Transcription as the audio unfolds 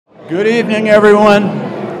Good evening, everyone.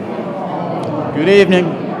 Good evening.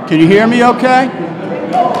 Can you hear me okay?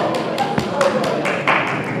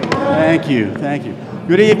 Thank you, thank you.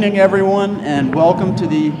 Good evening, everyone, and welcome to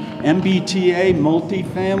the MBTA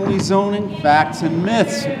Multifamily Zoning Facts and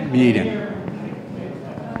Myths meeting.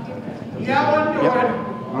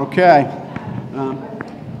 Okay.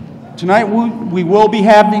 Tonight we will be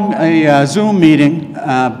having a Zoom meeting,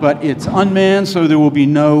 but it's unmanned, so there will be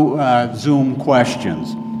no Zoom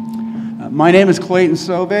questions. My name is Clayton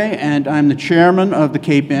Sauve, and I'm the chairman of the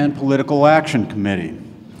Cape Ann Political Action Committee.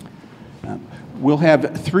 We'll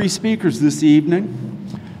have three speakers this evening.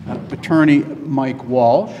 Attorney Mike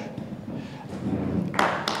Walsh,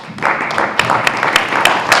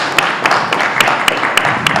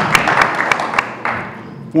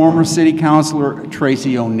 former City Councilor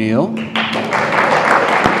Tracy O'Neill,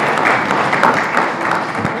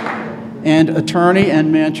 and attorney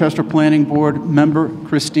and Manchester Planning Board member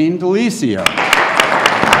Christine Delicio.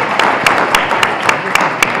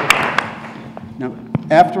 Now,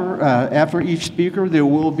 after each speaker, there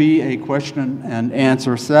will be a question and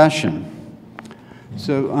answer session.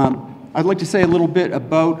 So I'd like to say a little bit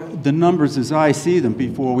about the numbers as I see them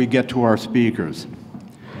before we get to our speakers.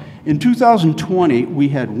 In 2020, we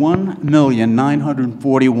had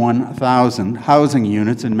 1,941,000 housing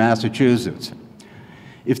units in Massachusetts.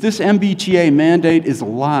 If this MBTA mandate is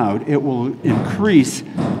allowed, it will increase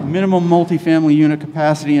minimum multifamily unit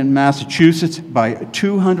capacity in Massachusetts by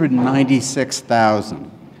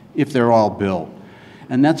 296,000 if they're all built.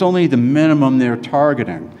 And that's only the minimum they're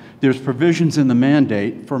targeting. There's provisions in the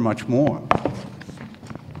mandate for much more.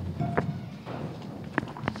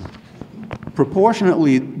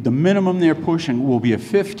 Proportionately, the minimum they're pushing will be a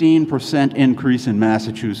 15% increase in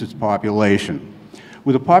Massachusetts population.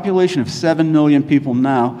 With a population of 7 million people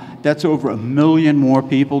now, that's over 1 million more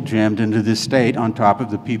people jammed into this state on top of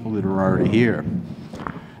the people that are already here.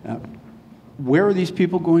 Where are these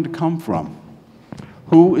people going to come from?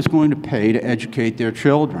 Who is going to pay to educate their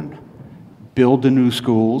children? Build the new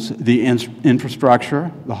schools, the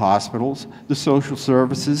infrastructure, the hospitals, the social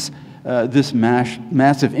services this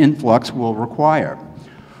massive influx will require.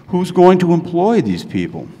 Who's going to employ these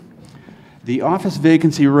people? The office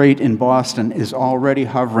vacancy rate in Boston is already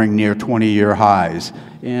hovering near 20-year highs,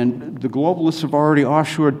 and the globalists have already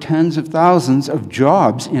offshored tens of thousands of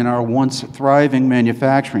jobs in our once thriving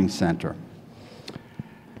manufacturing center.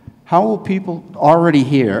 How will people already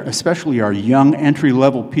here, especially our young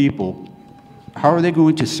entry-level people, how are they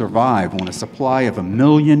going to survive when a supply of 1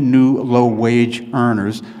 million new low-wage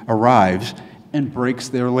earners arrives and breaks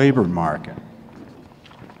their labor market?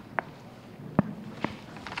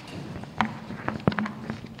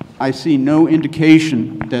 I see no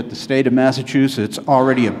indication that the state of Massachusetts,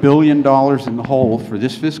 already $1 billion in the hole for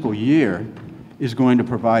this fiscal year, is going to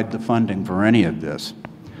provide the funding for any of this.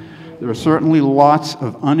 There are certainly lots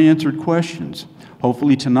of unanswered questions.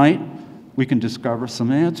 Hopefully tonight we can discover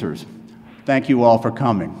some answers. Thank you all for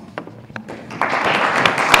coming.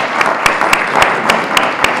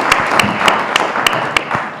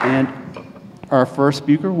 And our first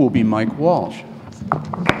speaker will be Mike Walsh.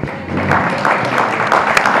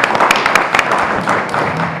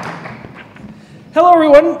 Hello,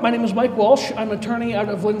 everyone. My name is Mike Walsh. I'm an attorney out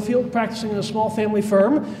of Linfield, practicing in a small family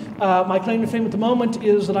firm. My claim to fame at the moment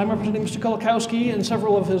is that I'm representing Mr. Kolakowski and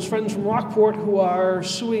several of his friends from Rockport who are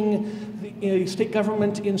suing the state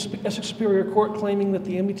government in Essex Superior Court, claiming that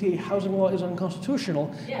the MBTA housing law is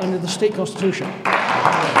unconstitutional under the state constitution.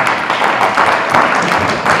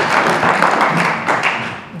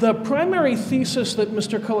 The primary thesis that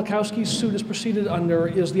Mr. Kolakowski's suit is proceeded under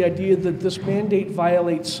is the idea that this mandate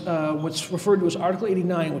violates what's referred to as Article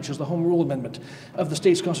 89, which is the Home Rule Amendment of the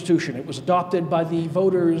state's constitution. It was adopted by the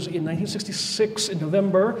voters in 1966 in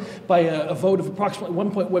November by a vote of approximately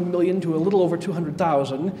 1.1 million to a little over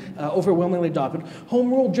 200,000, overwhelmingly adopted. Home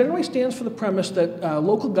Rule generally stands for the premise that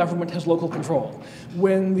local government has local control.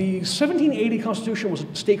 When the 1780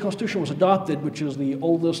 state constitution was adopted, which is the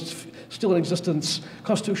oldest still in existence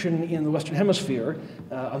constitution in the Western Hemisphere.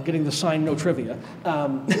 I'm getting the sign, no trivia.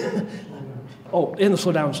 Oh, and the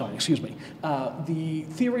slow down sign, excuse me. The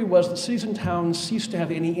theory was that cities and towns ceased to have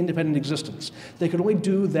any independent existence. They could only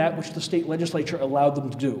do that which the state legislature allowed them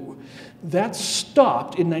to do. That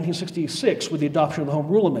stopped in 1966 with the adoption of the Home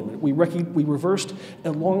Rule Amendment. We reversed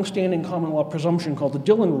a long-standing common law presumption called the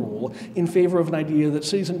Dillon Rule in favor of an idea that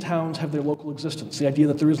cities and towns have their local existence, the idea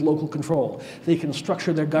that there is local control. They can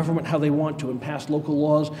structure their government how they want to and pass local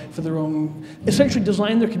laws for their own, essentially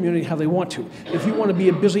design their community how they want to. If you want to be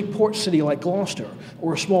a busy port city like Gloucester, Gloucester,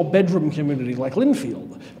 or a small bedroom community like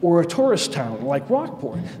Linfield, or a tourist town like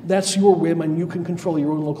Rockport. That's your whim, and you can control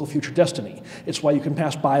your own local future destiny. It's why you can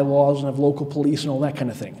pass bylaws and have local police and all that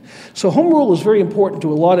kind of thing. So home rule is very important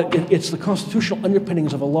to a lot of, it's the constitutional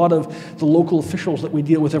underpinnings of a lot of the local officials that we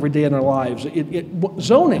deal with every day in our lives.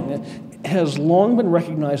 Zoning has long been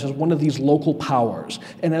recognized as one of these local powers,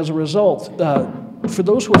 and as a result, for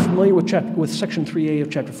those who are familiar with Section 3A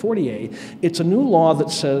of Chapter 40A, it's a new law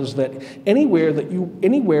that says that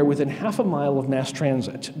anywhere within half a mile of mass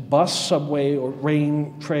transit, bus, subway, or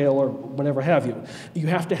rail, trail, or whatever have you, you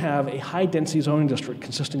have to have a high-density zoning district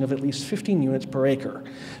consisting of at least 15 units per acre.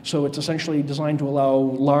 So it's essentially designed to allow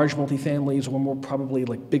large multifamilies or more probably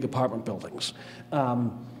like big apartment buildings.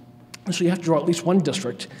 So you have to draw at least one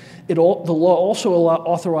district. The law also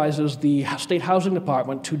authorizes the State Housing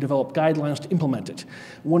Department to develop guidelines to implement it.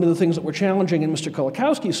 One of the things that we're challenging in Mr.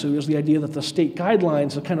 Kolakowski's suit is the idea that the state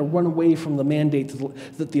guidelines have kind of run away from the mandate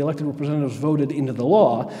that the elected representatives voted into the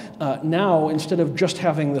law. Now, instead of just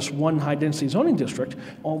having this one high-density zoning district,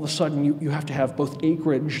 all of a sudden you have to have both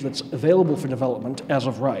acreage that's available for development as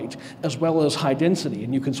of right, as well as high density,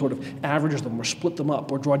 and you can sort of average them or split them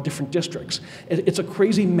up or draw different districts. It's a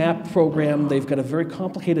crazy map program. They've got a very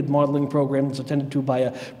complicated modeling program that's attended to by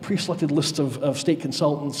a pre-selected list of state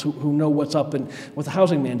consultants who know what's up and what the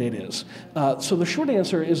housing mandate is. So the short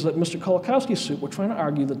answer is that Mr. Kolakowski's suit, we're trying to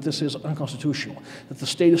argue that this is unconstitutional, that the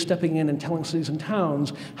state is stepping in and telling cities and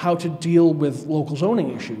towns how to deal with local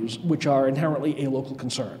zoning issues, which are inherently a local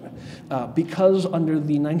concern. Because under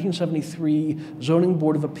the 1973 Zoning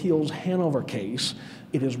Board of Appeals Hanover case,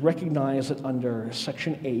 it is recognized that under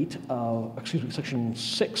Section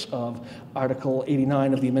 6 of Article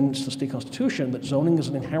 89 of the amendments to the state constitution, that zoning is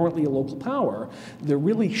inherently a local power. There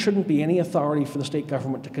really shouldn't be any authority for the state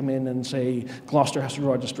government to come in and say Gloucester has to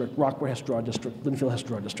draw a district, Rockport has to draw a district, Linfield has to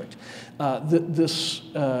draw a district. This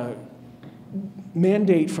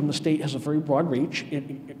mandate from the state has a very broad reach. It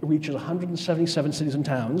reaches 177 cities and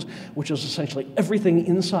towns, which is essentially everything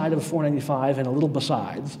inside of 495 and a little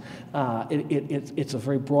besides. It's a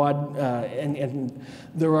very broad, and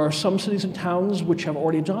there are some cities and towns which have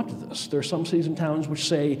already adopted this. There are some cities and towns which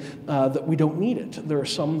say that we don't need it. There are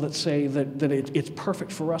some that say that it's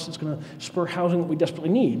perfect for us, it's going to spur housing that we desperately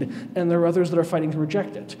need, and there are others that are fighting to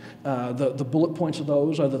reject it. The bullet points of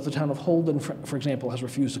those are that the town of Holden, for example, has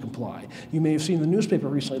refused to comply. You may have seen in the newspaper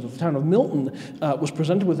recently that the town of Milton was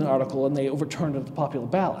presented with an article and they overturned it at the popular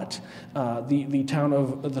ballot.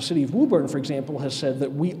 The city of Woburn, for example, has said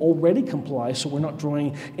that we already comply, so we're not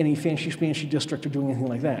drawing any fancy-spancy district or doing anything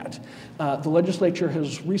like that. The legislature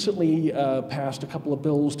has recently passed a couple of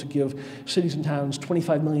bills to give cities and towns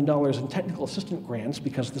 $25 million in technical assistance grants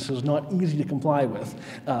because this is not easy to comply with.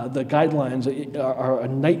 The guidelines are a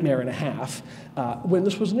nightmare and a half. When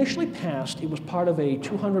this was initially passed, it was part of a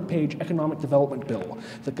 200-page economic development bill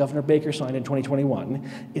that Governor Baker signed in 2021.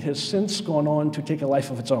 It has since gone on to take a life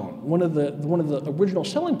of its own. One of the original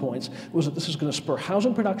selling points was that this is going to spur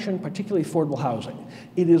housing production, particularly affordable housing.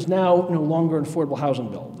 It is now no longer an affordable housing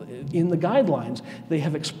bill. In the guidelines, they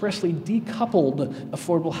have expressly decoupled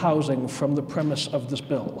affordable housing from the premise of this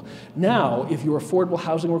bill. Now, if your affordable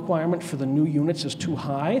housing requirement for the new units is too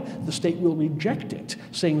high, the state will reject it,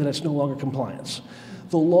 saying that it's no longer compliance.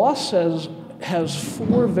 The law has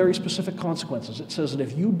 4 very specific consequences. It says that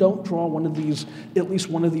if you don't draw at least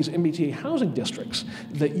one of these MBTA housing districts,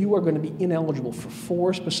 that you are going to be ineligible for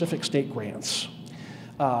 4 specific state grants.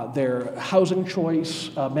 They're Housing Choice,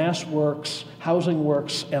 MassWorks, Housing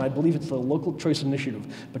Works, and I believe it's the Local Choice Initiative,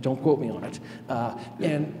 but don't quote me on it.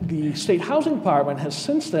 And the State Housing Department has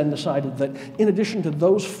since then decided that in addition to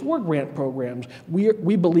those 4 grant programs,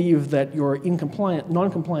 we believe that your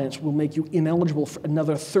non-compliance will make you ineligible for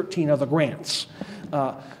another 13 other grants.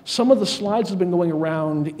 Some of the slides that have been going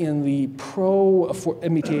around in the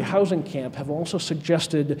pro-MBTA housing camp have also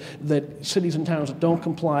suggested that cities and towns that don't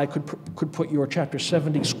comply could put your Chapter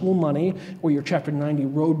 70 school money or your Chapter 90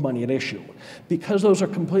 road money at issue. Because those are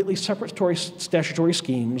completely separate statutory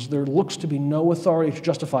schemes, there looks to be no authority to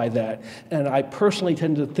justify that, and I personally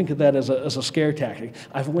tend to think of that as a scare tactic.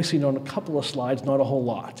 I've only seen it on a couple of slides, not a whole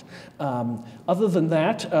lot. Other than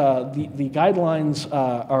that, the guidelines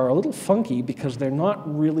are a little funky because they're not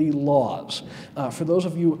really laws. For those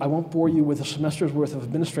of you, I won't bore you with a semester's worth of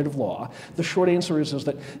administrative law. The short answer is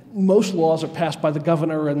that most laws are passed by the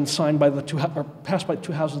governor and signed by or passed by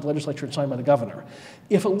 2 houses of the legislature and signed by the governor.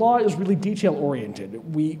 If a law is really detail-oriented,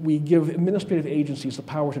 we give administrative agencies the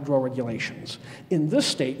power to draw regulations. In this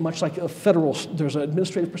state, much like a federal, there's an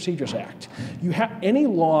Administrative Procedures Act. Any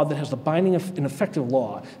law that has the binding of an effective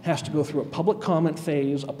law has to go through a public comment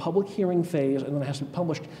phase, a public hearing phase, and then it has to be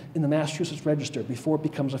published in the Massachusetts Register before it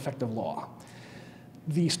becomes effective law.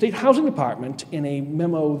 The State Housing Department, in a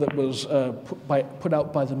memo that was put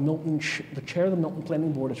out by the chair of the Milton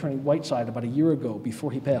Planning Board, Attorney Whiteside, about a year ago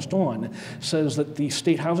before he passed on, says that the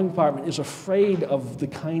State Housing Department is afraid of the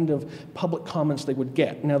kind of public comments they would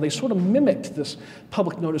get. Now, they sort of mimicked this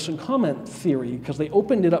public notice and comment theory because they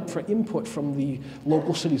opened it up for input from the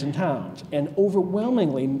local cities and towns. And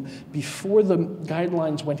overwhelmingly, before the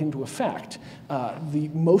guidelines went into effect,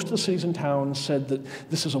 most of the cities and towns said that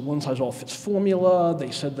this is a one-size-all-fits formula. They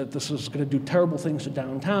said that this is going to do terrible things to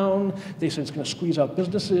downtown. They said it's going to squeeze out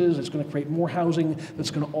businesses. It's going to create more housing. That's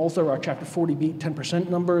going to alter our Chapter 40B 10%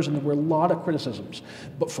 numbers. And there were a lot of criticisms,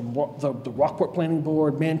 but from the Rockport Planning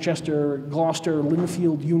Board, Manchester, Gloucester,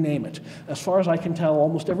 Linfield, you name it. As far as I can tell,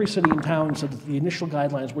 almost every city and town said that the initial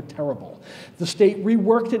guidelines were terrible. The state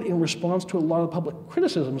reworked it in response to a lot of public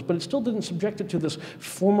criticisms, but it still didn't subject it to this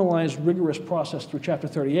formalized, rigorous process through Chapter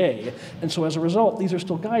 30A. And so as a result, these are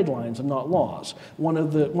still guidelines and not laws. One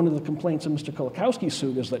of the complaints in Mr. Kulikowski's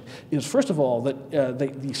suit is first of all, that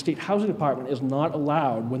the State Housing Department is not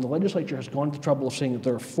allowed, when the legislature has gone to the trouble of saying that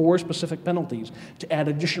there are 4 specific penalties, to add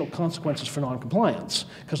additional consequences for noncompliance,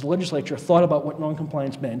 because the legislature thought about what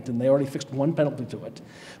noncompliance meant, and they already fixed 1 penalty to it.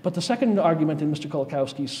 But the second argument in Mr.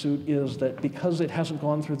 Kulikowski's suit is that because it hasn't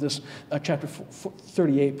gone through this Chapter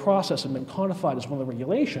 38 process and been codified as one of the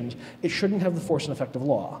regulations, it shouldn't have the force and effect of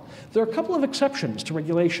law. There are a couple of exceptions to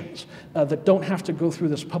regulations that don't have to go through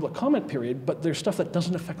this public comment period, but there's stuff that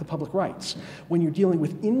doesn't affect the public rights. When you're dealing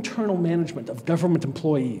with internal management of government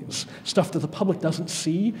employees, stuff that the public doesn't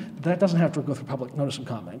see, that doesn't have to go through public notice and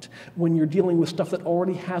comment. When you're dealing with stuff that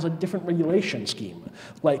already has a different regulation scheme,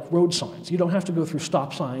 like road signs, you don't have to go through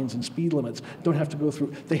stop signs and speed limits, don't have to go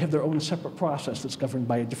through, they have their own separate process that's governed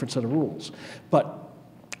by a different set of rules. But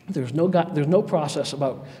there's no process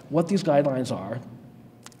about what these guidelines are,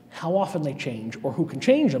 how often they change, or who can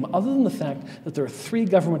change them, other than the fact that there are 3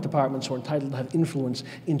 government departments who are entitled to have influence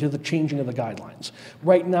into the changing of the guidelines.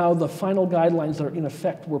 Right now, the final guidelines that are in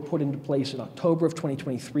effect were put into place in October of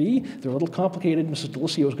 2023. They're a little complicated. Mrs.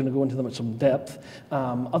 Delisio is going to go into them at some depth.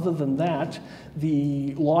 Other than that,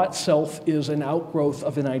 the law itself is an outgrowth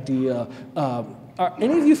of an idea. Are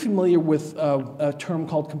any of you familiar with a term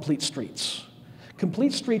called complete streets?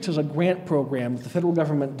 Complete Streets is a grant program that the federal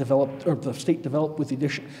government developed, or the state developed with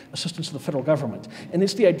the assistance of the federal government. And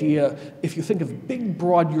it's the idea, if you think of big,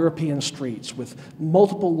 broad European streets with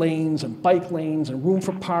multiple lanes and bike lanes and room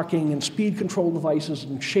for parking and speed control devices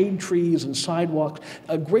and shade trees and sidewalks,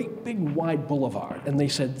 a great big wide boulevard. And they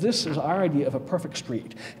said, this is our idea of a perfect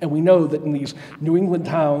street. And we know that in these New England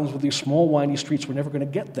towns with these small, windy streets, we're never going to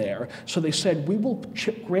get there. So they said, we will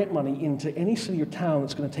chip grant money into any city or town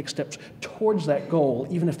that's going to take steps towards that goal,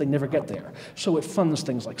 even if they never get there. So it funds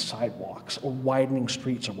things like sidewalks or widening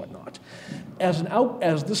streets or whatnot. As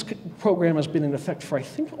this program has been in effect for, I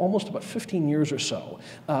think, almost about 15 years or so,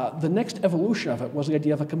 the next evolution of it was the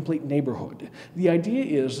idea of a complete neighborhood. The idea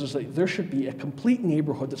is that there should be a complete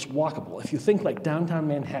neighborhood that's walkable. If you think like downtown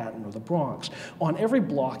Manhattan or the Bronx, on every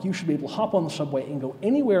block you should be able to hop on the subway and go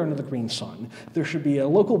anywhere under the green sun. There should be a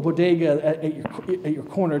local bodega at your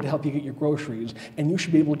corner to help you get your groceries, and you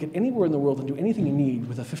should be able to get anywhere in the world and do anything you need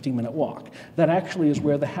with a 15-minute walk. That actually is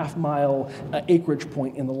where the half-mile acreage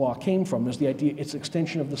point in the law came from, is the idea it's an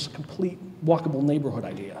extension of this complete walkable neighborhood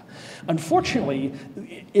idea. Unfortunately,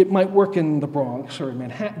 it might work in the Bronx or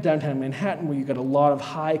downtown Manhattan, where you've got a lot of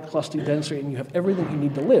high cluster density and you have everything you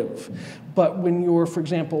need to live. But when you're, for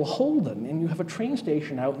example, Holden, and you have a train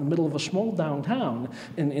station out in the middle of a small downtown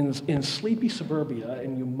in sleepy suburbia,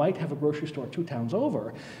 and you might have a grocery store 2 towns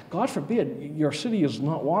over, God forbid, your city is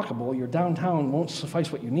not walkable, your downtown won't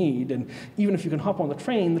suffice what you need, and even if you can hop on the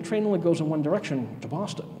train only goes in one direction, to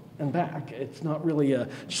Boston and back. It's not really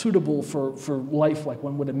suitable for life like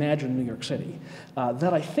one would imagine in New York City.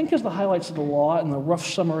 That, I think, is the highlights of the law and the rough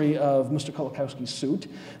summary of Mr. Kulikowski's suit.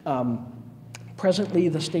 Presently,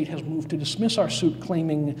 the state has moved to dismiss our suit,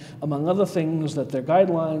 claiming, among other things, that their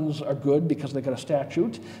guidelines are good because they got a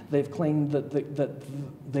statute. They've claimed that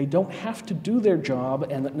they don't have to do their job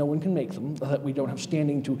and that no one can make them, that we don't have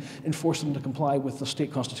standing to enforce them to comply with the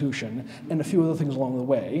state constitution, and a few other things along the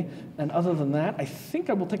way. And other than that, I think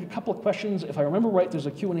I will take a couple of questions. If I remember right, there's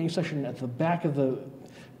a Q&A session at the back of the,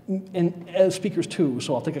 and as speakers too,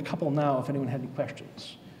 so I'll take a couple now if anyone had any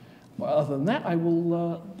questions. Well, other than that, I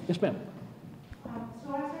will, yes ma'am. So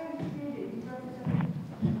as I understand it, you represent,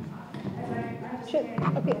 as I understand Sure. it,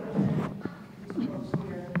 Okay. these folks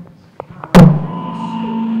here,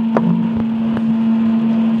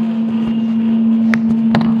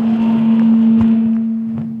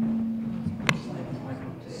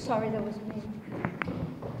 Sorry, that was me.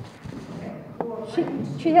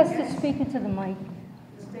 She has to speak into the mic.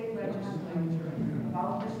 the state legislature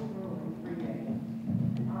about this rule in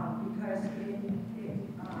 3A, because it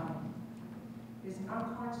is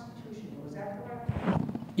unconstitutional. Is that correct?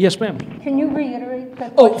 Yes, ma'am. Can you reiterate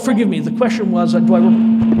that? Oh, question? forgive me. The question was, the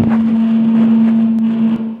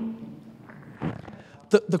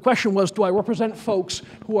question was, do I represent folks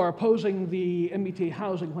who are opposing the MBTA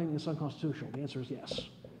housing, claiming it's unconstitutional? The answer is yes. As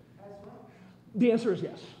well? The answer is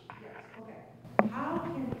yes. Yes, okay. How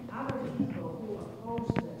can other people who oppose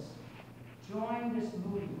this join this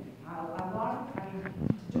movement? A lot of,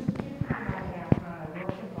 just to give you my background, I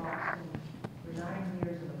worked in Boston for 9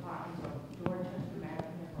 years in the pockets of Dorchester,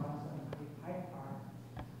 Madison, and Boston, Hyde Park.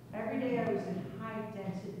 Every day I was in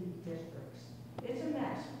high-density districts. It's a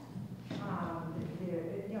mess.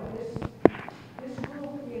 This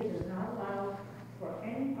rule here does not allow for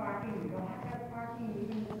any parking. We don't have to have parking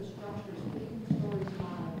even if the structure is 15 stories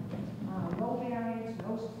high. No variance,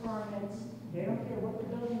 no permits. They don't care what the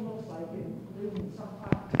building looks like. In some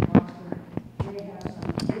parts of Boston, they have some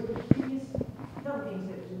really hideous buildings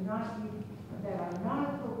that are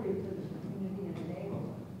not appropriate for the community and the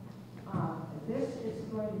neighborhood. This is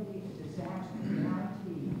going to be a disaster,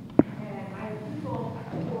 guaranteed. And I have people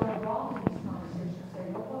who are involved in these conversations say,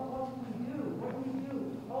 well, what do we do? What do we do?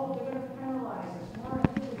 Oh, they're going to penalize us. More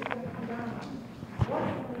activity is going to come down on us. What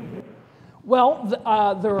can we do? Well,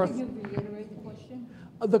 there are. Can you reiterate the question?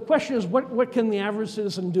 The question is, what can the average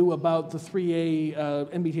citizen do about the 3A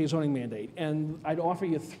MBTA zoning mandate? And I'd offer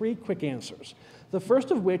you 3 quick answers. The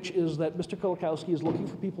first of which is that Mr. Kolakowski is looking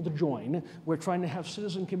for people to join. We're trying to have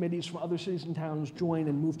citizen committees from other cities and towns join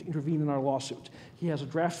and move to intervene in our lawsuit. He has a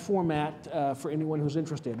draft format for anyone who's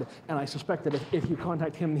interested, and I suspect that if you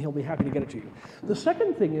contact him, he'll be happy to get it to you. The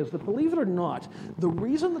second thing is that, believe it or not, the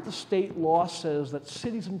reason that the state law says that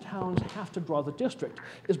cities and towns have to draw the district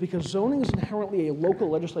is because zoning is inherently a local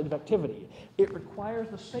legislative activity. It requires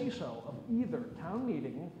the say-so of either town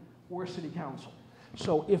meeting or city council.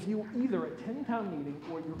 So if you either attend town meeting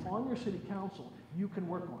or you're on your city council, you can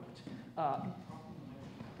work on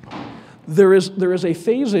it. There is a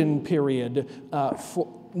phase-in period for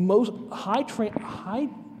most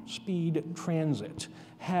high-speed transit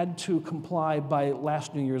had to comply by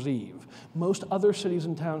last New Year's Eve. Most other cities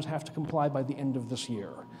and towns have to comply by the end of this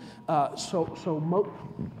year. Step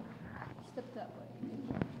that way.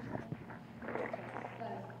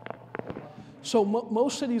 So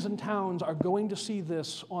most cities and towns are going to see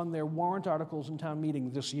this on their warrant articles in town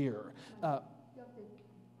meeting this year. You have to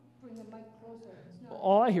bring the mic closer. It's not-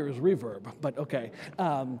 All I hear is reverb, but okay.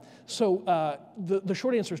 The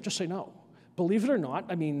short answer is just say no. Believe it or not,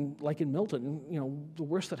 I mean, like in Milton, you know, the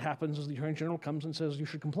worst that happens is the Attorney General comes and says you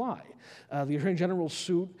should comply. The Attorney General's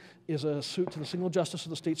suit is a suit to the single justice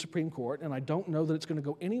of the state Supreme Court, and I don't know that it's going to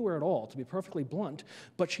go anywhere at all, to be perfectly blunt,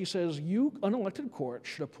 but she says you, unelected court,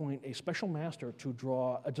 should appoint a special master to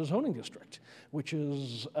draw a zoning district, which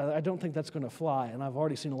is, I don't think that's going to fly, and I've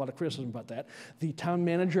already seen a lot of criticism about that. The town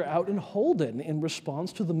manager out in Holden, in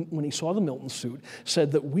response to when he saw the Milton suit,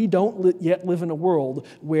 said that we don't yet live in a world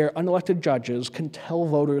where unelected judges can tell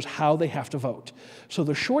voters how they have to vote. So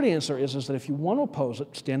the short answer is that if you want to oppose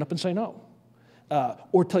it, stand up and say no.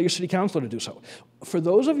 Or tell your city councilor to do so. For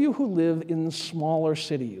those of you who live in smaller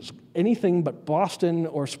cities, anything but Boston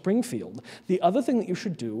or Springfield, the other thing that you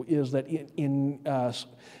should do is that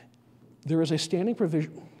there is a standing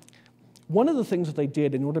provision. One of the things that they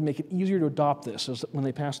did in order to make it easier to adopt this is that when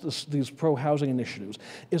they passed these pro-housing initiatives,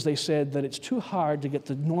 is they said that it's too hard to get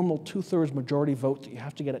the normal 2/3 majority vote that you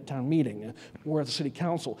have to get at town meeting or at the city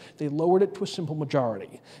council. They lowered it to a simple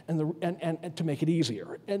majority and to make it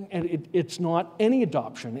easier. And it's not any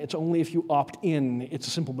adoption. It's only if you opt in, it's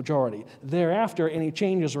a simple majority. Thereafter, any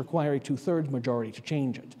changes require a 2/3 majority to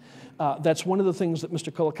change it. That's one of the things that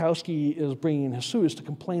Mr. Kulikowski is bringing in his suit, is to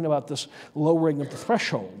complain about this lowering of the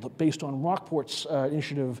threshold based on Rockport's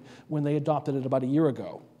initiative when they adopted it about a year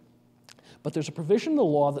ago. But there's a provision in the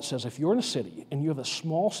law that says if you're in a city and you have a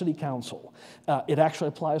small city council, it actually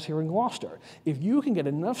applies here in Gloucester. If you can get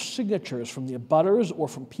enough signatures from the abutters or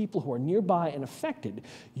from people who are nearby and affected,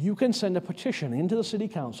 you can send a petition into the city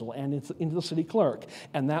council and into the city clerk,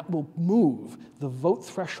 and that will move the vote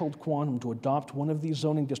threshold quantum to adopt one of these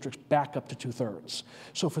zoning districts back up to 2/3.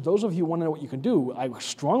 So for those of you who want to know what you can do, I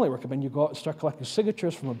strongly recommend you go out and start collecting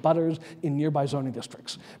signatures from abutters in nearby zoning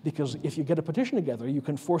districts, because if you get a petition together, you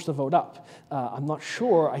can force the vote up. I'm not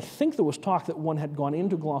sure. I think there was talk that one had gone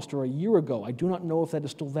into Gloucester a year ago. I do not know if that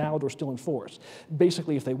is still valid or still in force.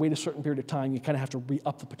 Basically, if they wait a certain period of time, you kind of have to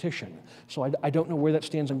re-up the petition. So I don't know where that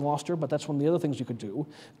stands in Gloucester, but that's one of the other things you could do.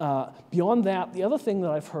 Beyond that, the other thing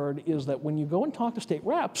that I've heard is that when you go and talk to state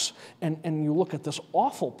reps and you look at this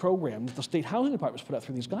awful program that the state housing departments put out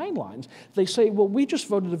through these guidelines, they say, well, we just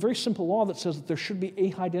voted a very simple law that says that there should be a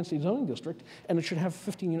high-density zoning district and it should have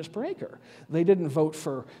 15 units per acre. They didn't vote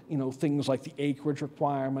for, things like the acreage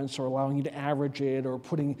requirements or allowing you to average it or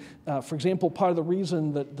putting, for example, part of the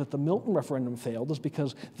reason that the Milton referendum failed is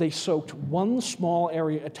because they soaked one small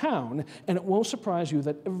area of town, and it won't surprise you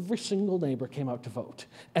that every single neighbor came out to vote.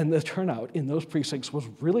 And the turnout in those precincts was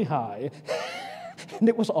really high, and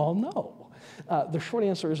it was all no. The short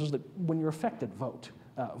answer is that when you're affected, vote.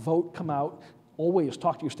 Vote, come out. Always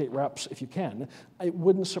talk to your state reps if you can. It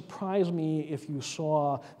wouldn't surprise me if you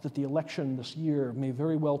saw that the election this year may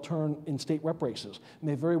very well turn in state rep races,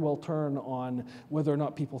 may very well turn on whether or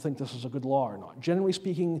not people think this is a good law or not. Generally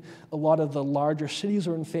speaking, a lot of the larger cities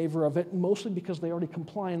are in favor of it, mostly because they already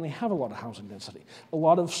comply and they have a lot of housing density. A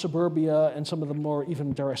lot of suburbia and some of the more,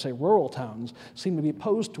 even dare I say, rural towns seem to be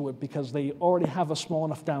opposed to it because they already have a small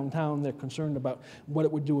enough downtown. They're concerned about what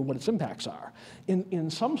it would do and what its impacts are. In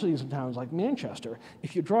some cities and towns like Manchester,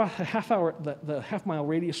 if you draw the half-mile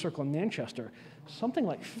radius circle in Manchester, something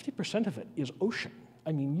like 50% of it is ocean.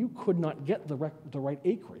 I mean, you could not get the right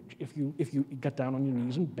acreage if you got down on your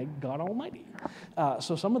knees and begged God Almighty.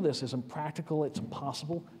 So some of this is impractical, it's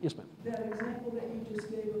impossible. Yes, ma'am? That example that you just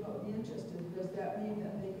gave about Manchester, does that mean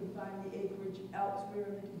that they can find the acreage elsewhere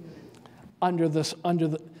in the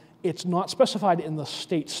community? It's not specified in the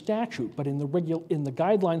state statute, but in the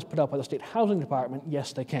guidelines put out by the state housing department,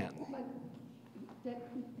 yes, they can. That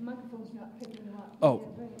microphone's not picking them up. Oh,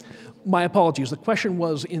 my apologies. The question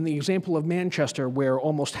was in the example of Manchester, where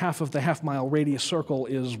almost half of the half-mile radius circle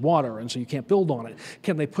is water, and so you can't build on it.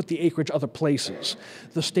 Can they put the acreage other places?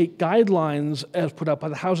 The state guidelines, as put out by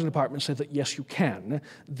the housing department, say that yes, you can.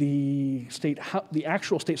 The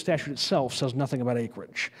actual state statute itself says nothing about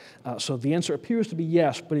acreage. So the answer appears to be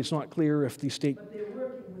yes, but it's not clear if the state. But they're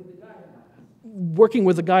working with the guidelines. Working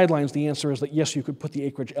with the guidelines, the answer is that yes, you could put the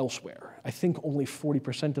acreage elsewhere. I think only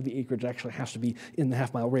 40% of the acreage actually has to be in the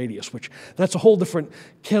half-mile radius, which that's a whole different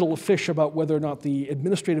kettle of fish about whether or not the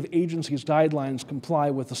administrative agency's guidelines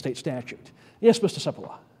comply with the state statute. Yes, Mr.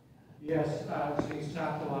 Seppala. Yes, Steve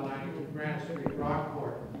Seppala, 92 Grand Street,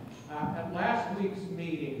 Rockport. At last week's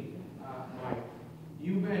meeting, Mike,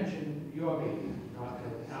 you mentioned your meeting, not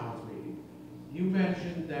the town's meeting. You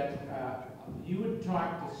mentioned that you had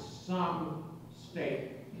talked to some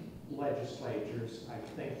state legislatures, I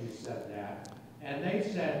think you said that, and they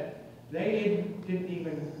said they didn't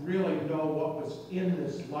even really know what was in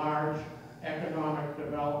this large economic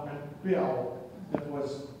development bill that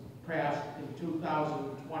was passed in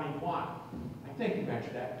 2021. I think you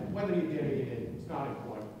mentioned that. Whether you did or you didn't, it's not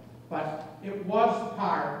important. But it was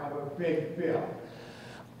part of a big bill.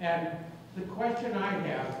 And the question I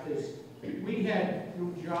have is, we had,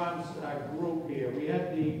 through John's group here, we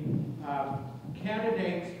had the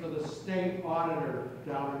candidates for the state auditor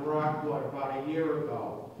down in Rockport about a year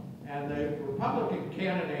ago. And the Republican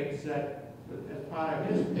candidate said, as part of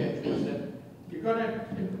his pitch, was that you're going to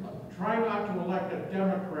try not to elect a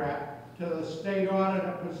Democrat to the state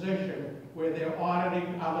auditor position where they're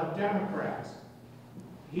auditing other Democrats.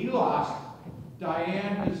 He lost.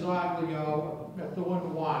 Diane Isoglio,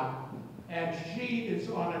 Methuen won, and she is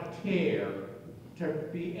on a tear to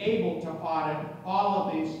be able to audit all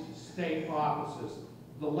of these state offices,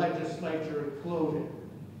 the legislature included.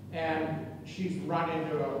 And she's run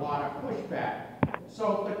into a lot of pushback.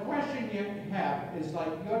 So the question you have is, like,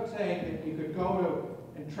 you're saying that you could go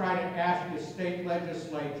to and try to ask your state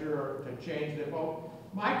legislature to change their vote.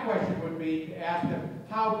 My question would be to ask them,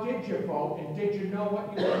 how did you vote, and did you know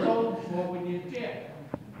what you were voting for when you did?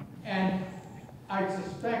 And I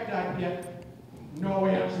suspect I'd get no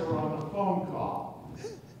answer on the phone call.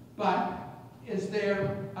 But is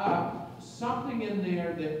there something in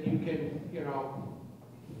there that you can, you know,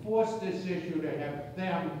 force this issue to have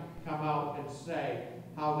them come out and say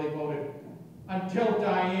how they voted until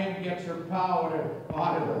Diane gets her power to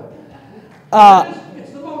audit it.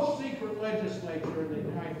 It's the most secret legislature in the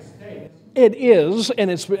United States. It is, and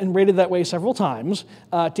it's been rated that way several times.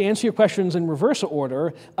 To answer your questions in reverse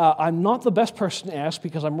order, I'm not the best person to ask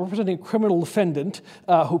because I'm representing a criminal defendant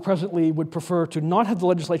who presently would prefer to not have the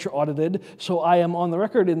legislature audited, so I am on the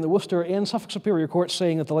record in the Worcester and Suffolk Superior Court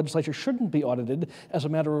saying that the legislature shouldn't be audited as a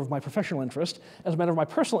matter of my professional interest. As a matter of my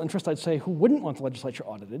personal interest, I'd say who wouldn't want the legislature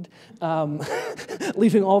audited?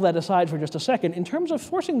 Leaving all that aside for just a second, in terms of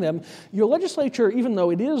forcing them, your legislature, even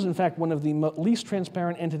though it is in fact one of the least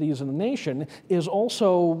transparent entities in the nation, is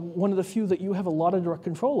also one of the few that you have a lot of direct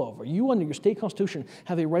control over. You, under your state constitution,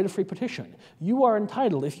 have a right of free petition. You are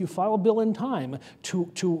entitled, if you file a bill in time,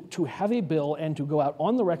 to have a bill and to go out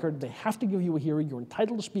on the record. They have to give you a hearing. You're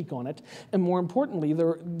entitled to speak on it. And more importantly,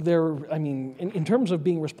 in terms of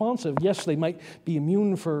being responsive, yes, they might be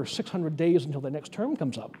immune for 600 days until their next term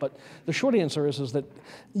comes up. But the short answer is that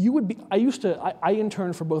you would be. I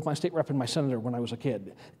interned for both my state rep and my senator when I was a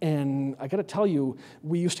kid, and I got to tell you,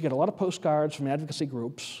 we used to get a lot of postcards from advocacy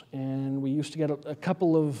groups, and we used to get a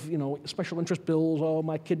couple of, you know, special interest bills. Oh,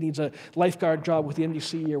 my kid needs a lifeguard job with the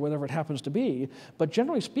NBC or whatever it happens to be. But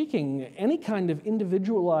generally speaking, any kind of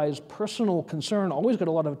individualized personal concern always got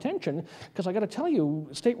a lot of attention, because I got to tell you,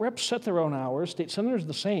 state reps set their own hours, state senators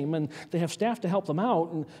the same, and they have staff to help them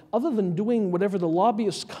out. And other than doing whatever the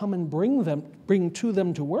lobbyists come and bring to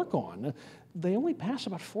them to work on, they only pass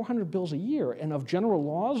about 400 bills a year, and of general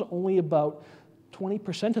laws, only about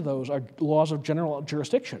 20% of those are laws of general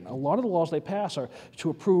jurisdiction. A lot of the laws they pass are to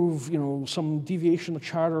approve, you know, some deviation of the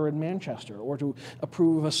charter in Manchester, or to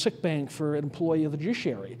approve a sick bank for an employee of the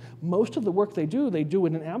judiciary. Most of the work they do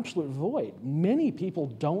in an absolute void. Many people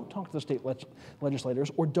don't talk to the state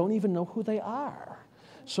legislators or don't even know who they are.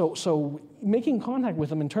 So making contact with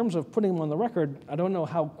them in terms of putting them on the record, I don't know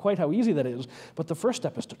quite how easy that is, but the first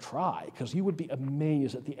step is to try, because you would be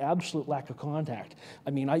amazed at the absolute lack of contact.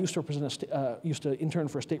 I mean, I used to used to intern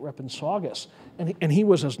for a state rep in Saugus, and he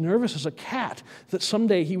was as nervous as a cat that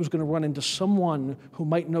someday he was going to run into someone who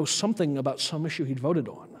might know something about some issue he'd voted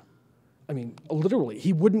on. I mean, literally,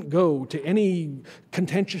 he wouldn't go to any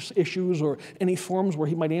contentious issues or any forums where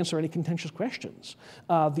he might answer any contentious questions.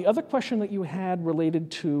 The other question that you had related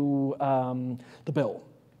to the bill.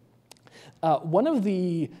 One of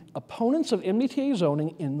the opponents of MBTA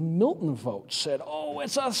zoning in the Milton vote said, oh,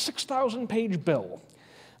 it's a 6,000-page bill.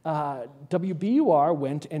 WBUR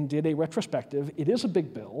went and did a retrospective. It is a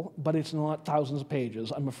big bill, but it's not thousands of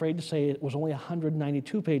pages. I'm afraid to say it was only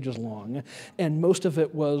 192 pages long, and most of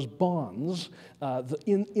it was bonds.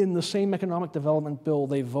 In the same economic development bill,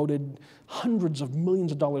 they voted hundreds of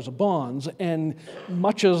millions of dollars of bonds, and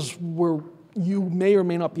much as you may or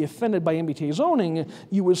may not be offended by MBTA zoning,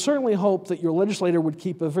 you would certainly hope that your legislator would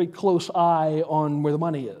keep a very close eye on where the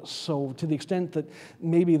money is. So to the extent that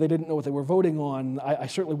maybe they didn't know what they were voting on, I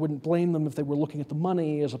certainly wouldn't blame them if they were looking at the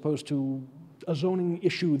money as opposed to a zoning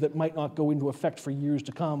issue that might not go into effect for years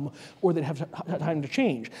to come, or they'd have time to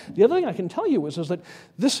change. The other thing I can tell you is that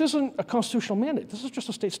this isn't a constitutional mandate. This is just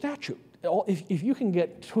a state statute. If you can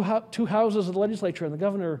get two houses of the legislature and the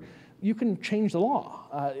governor, you can change the law.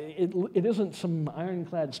 It isn't some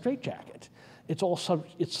ironclad straitjacket. It's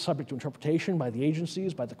subject to interpretation by the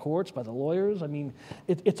agencies, by the courts, by the lawyers. I mean,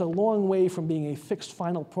 it's a long way from being a fixed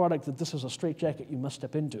final product that this is a straitjacket you must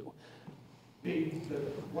step into.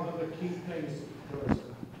 One of the key things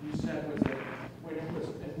you said was that when it was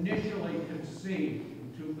initially conceived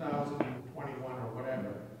in 2021 or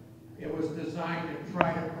whatever, it was designed to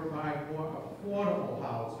try to provide more affordable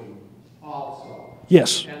housing also.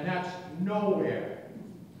 Yes. And that's nowhere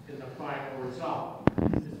in the final result,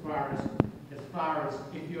 as far as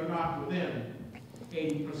if you're not within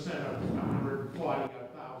 80% of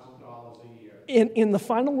 $140,000 a year. In the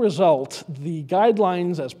final result, the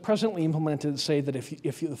guidelines as presently implemented say that if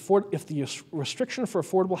the restriction for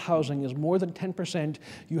affordable housing is more than 10%,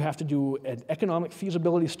 you have to do an economic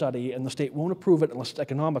feasibility study, and the state won't approve it unless it's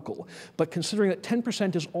economical. But considering that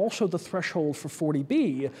 10% is also the threshold for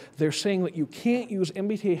 40B, they're saying that you can't use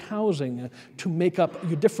MBTA housing to make up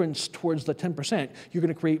your difference towards the 10%. You're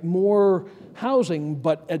going to create more housing,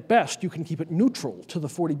 but at best you can keep it neutral to the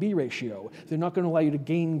 40B ratio. They're not going to allow you to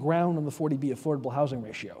gain ground on the 40B affordable housing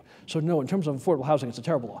ratio. So no, in terms of affordable housing, it's a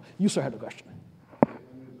terrible law. You, sir, had a question.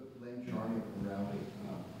 Len Charney from Raleigh.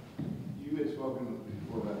 You had spoken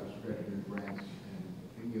before about discretionary grants and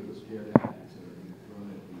thinking of the scare tactics that are being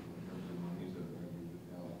thrown at people in terms of monies that are going to be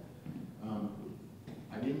withheld.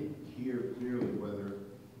 I didn't hear clearly whether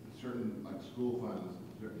certain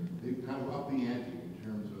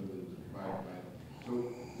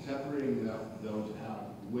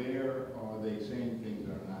where are they saying things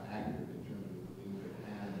that are not accurate in terms of the things that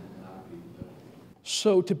can and cannot be done?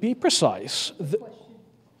 So to be precise, Question.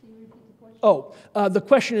 Can you repeat the question? the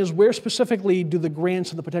question is, where specifically do the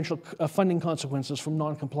grants and the potential funding consequences from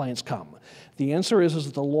noncompliance come? The answer is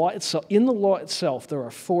that the law itself, in the law itself, there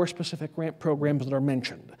are 4 specific grant programs that are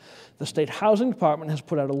mentioned. The State Housing Department has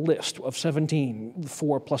put out a list of 17,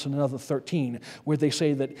 4 plus another 13, where they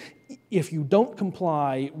say that if you don't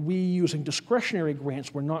comply, we, using discretionary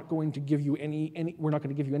grants, we're not going to give you any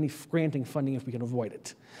granting funding if we can avoid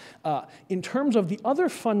it. In terms of the other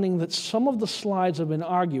funding that some of the slides have been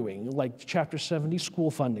arguing, like Chapter 70 school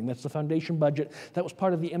funding, that's the foundation budget, that was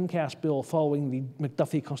part of the MCAS bill following the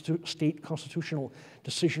McDuffie state constitutional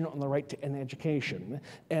decision on the right to an education,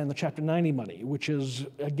 and the Chapter 90 money, which is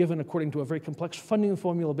given according to a very complex funding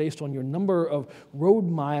formula based on your number of road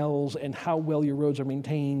miles and how well your roads are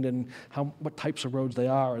maintained and what types of roads they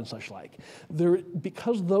are and such like.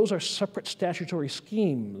 Because those are separate statutory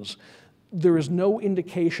schemes, there is no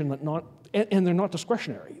indication that and they're not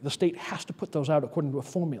discretionary. The state has to put those out according to a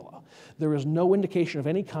formula. There is no indication of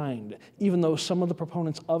any kind, even though some of the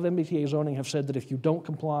proponents of MBTA zoning have said that if you don't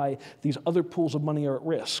comply, these other pools of money are at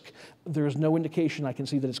risk. There is no indication I can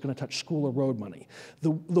see that it's going to touch school or road money.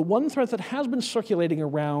 The one threat that has been circulating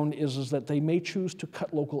around is that they may choose to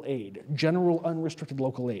cut local aid, general unrestricted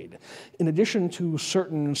local aid. In addition to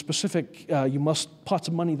certain specific pots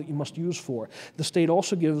of money that you must use for, the state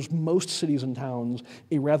also gives most cities and towns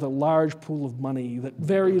a rather large pool of money that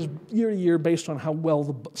varies year to year based on how well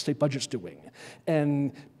the state budget's doing.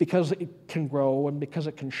 And because it can grow and because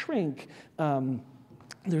it can shrink,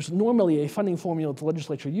 there's normally a funding formula that the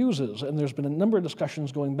legislature uses, and there's been a number of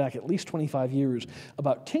discussions going back at least 25 years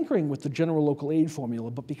about tinkering with the general local aid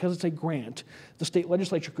formula, but because it's a grant, the state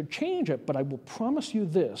legislature could change it, but I will promise you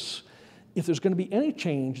this, if there's going to be any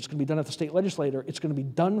change, it's going to be done at the state legislature. It's going to be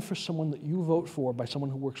done for someone that you vote for by someone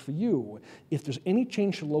who works for you. If there's any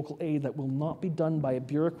change to local aid, that will not be done by a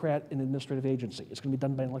bureaucrat in an administrative agency. It's going to be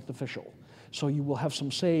done by an elected official. So you will have some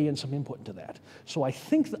say and some input into that. So I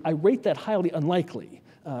think that I rate that highly unlikely,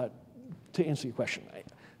 to answer your question.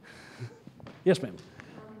 Yes, ma'am.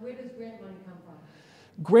 Where does grant money come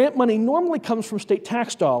from? Grant money normally comes from state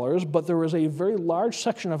tax dollars, but there is a very large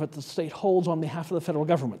section of it that the state holds on behalf of the federal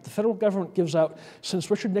government. The federal government gives out,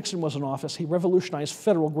 since Richard Nixon was in office, he revolutionized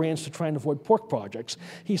federal grants to try and avoid pork projects.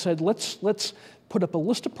 He said, let's put up a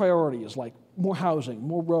list of priorities like more housing,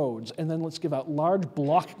 more roads, and then let's give out large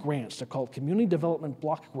block grants. They're called community development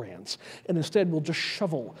block grants. And instead, we'll just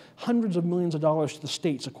shovel hundreds of millions of dollars to the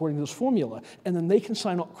states according to this formula, and then they can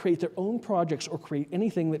sign up, create their own projects or create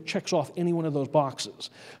anything that checks off any one of those boxes.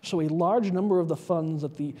 So a large number of the funds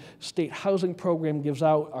that the state housing program gives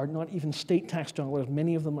out are not even state tax dollars.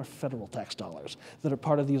 Many of them are federal tax dollars that are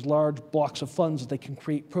part of these large blocks of funds that they can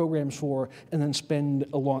create programs for and then spend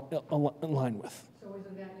in line with. So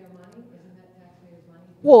isn't that your money? Isn't that taxpayers' money?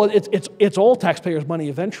 Well, it's all taxpayers' money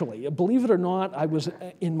eventually. Believe it or not, I was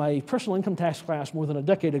in my personal income tax class more than a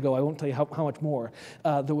decade ago. I won't tell you how much more.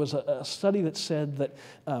 There was a study that said that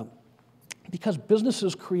because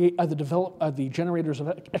businesses develop the generators of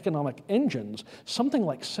economic engines, something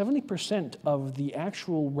like 70% of the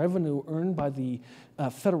actual revenue earned by the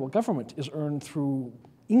federal government is earned through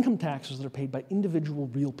income taxes that are paid by individual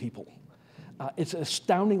real people. It's an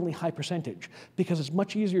astoundingly high percentage because it's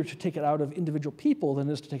much easier to take it out of individual people than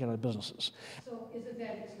it is to take it out of businesses. So isn't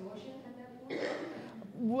that extortion at that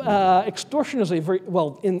point? Extortion is a very,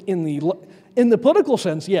 well, in the political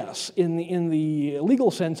sense, yes. In the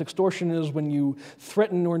legal sense, extortion is when you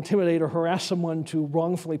threaten or intimidate or harass someone to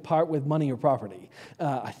wrongfully part with money or property.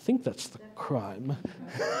 I think that's the crime.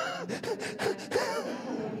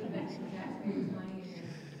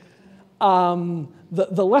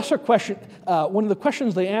 The lesser question, one of the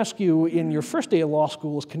questions they ask you in your first day of law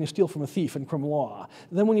school is, can you steal from a thief in criminal law?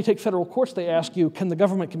 Then when you take federal courts, they ask you, can the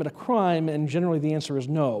government commit a crime? And generally the answer is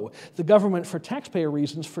no. The government, for taxpayer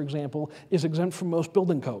reasons, for example, is exempt from most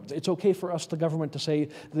building codes. It's okay for us, the government, to say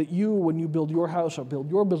that you, when you build your house or build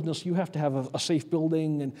your business, you have to have a safe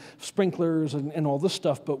building and sprinklers and all this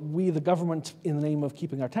stuff, but we, the government, in the name of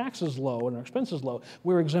keeping our taxes low and our expenses low,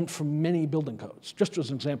 we're exempt from many building codes, just as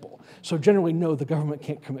an example. So generally, no, the government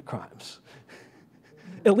can't commit crimes,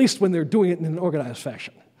 at least when they're doing it in an organized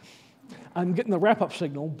fashion. I'm getting the wrap-up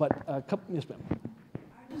signal, but yes, ma'am.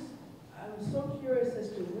 I'm so curious as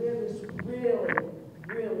to where this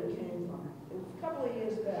really came from. A couple of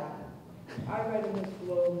years back, I read in this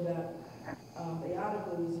Globe that the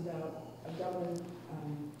article was about a governor,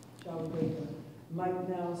 Charlie Baker, might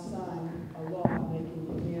now sign a law making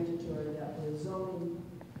it mandatory that the zoning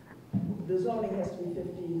the zoning has to be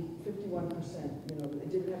 51%, you know,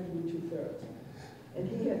 it didn't have to be 2/3. And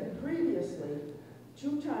he had previously,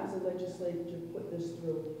 2 times the legislature put this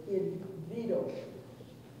through, he had vetoed it.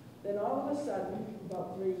 Then all of a sudden,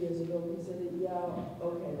 about 3 years ago, he said, yeah,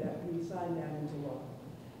 okay, that we signed that into law.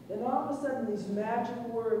 Then all of a sudden, these magic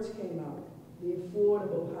words came out, the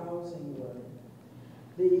affordable housing word,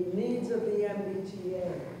 the needs of the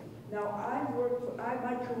MBTA. Now,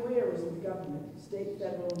 my career is in government, state,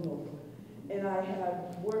 federal, and local. And I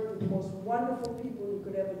have worked with the most wonderful people you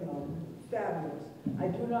could ever know, fabulous. I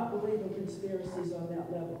do not believe in conspiracies on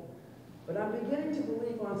that level. But I'm beginning to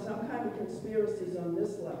believe on some kind of conspiracies on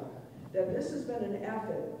this level, that this has been an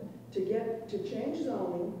effort to change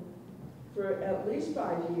zoning for at least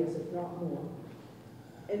 5 years, if not more.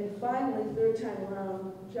 And finally, 3rd time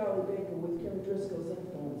around, Charlie Baker, with Kim Driscoll's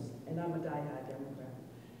influence, and I'm a diehard Democrat,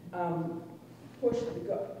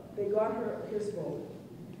 they got his vote.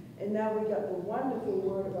 And now we got the wonderful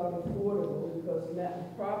word about affordable, because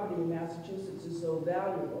property in Massachusetts is so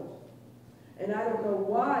valuable. And I don't know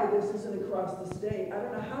why this isn't across the state. I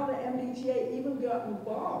don't know how the MBTA even got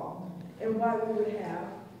involved and why we would have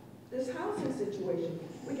this housing situation.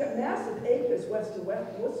 We got massive acres west of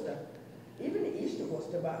Worcester, even east of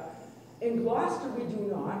Worcester, but in Gloucester we do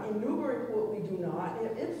not, in Newburyport we do not,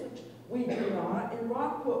 in Ipswich we do not, in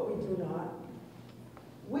Rockport we do not.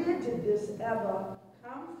 Where did this ever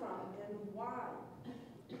come from and why?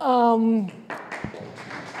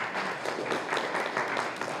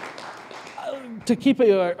 To keep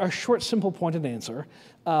a short, simple, pointed answer.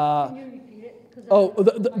 Can you repeat it?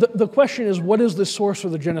 'Cause The question is, what is the source or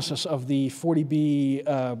the genesis of the 40B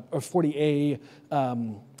or 40A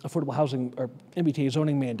affordable housing or MBTA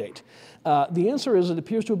zoning mandate? The answer is it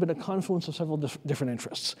appears to have been a confluence of several different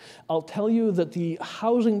interests. I'll tell you that the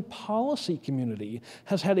housing policy community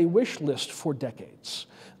has had a wish list for decades.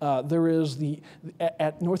 There is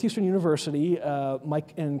at Northeastern University,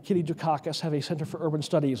 Mike and Kitty Dukakis have a Center for Urban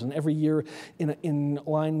Studies, and every year in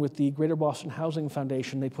line with the Greater Boston Housing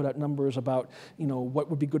Foundation, they put out numbers about, you know, what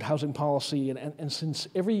would be good housing policy, and since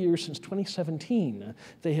every year since 2017,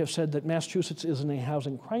 they have said that Massachusetts is in a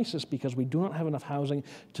housing crisis because we do not have enough housing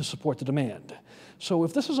to support the demand. So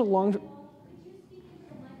if this is a long...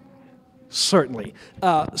 Certainly.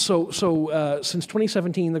 Since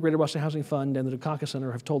 2017, the Greater Boston Housing Fund and the Dukakis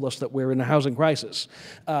Center have told us that we're in a housing crisis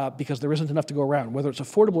because there isn't enough to go around. Whether it's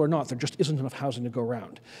affordable or not, there just isn't enough housing to go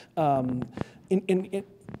around.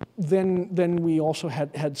 Then we also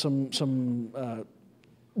had some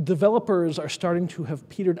developers are starting to have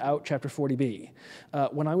petered out Chapter 40B.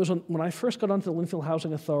 When I first got onto the Linfield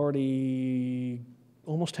Housing Authority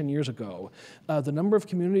almost 10 years ago, the number of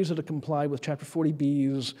communities that had complied with Chapter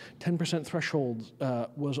 40B's 10% threshold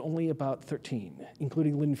was only about 13,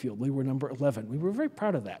 including Linfield. We were number 11. We were very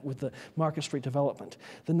proud of that with the Market Street development.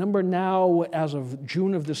 The number now, as of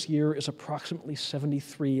June of this year, is approximately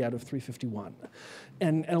 73 out of 351.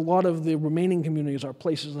 And a lot of the remaining communities are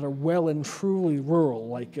places that are well and truly rural,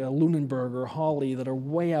 like Lunenburg or Hawley, that are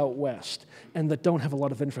way out west and that don't have a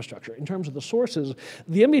lot of infrastructure. In terms of the sources,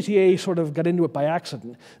 the MBTA sort of got into it by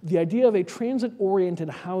accident. The idea of a transit-oriented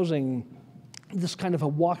housing, this kind of a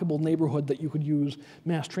walkable neighborhood that you could use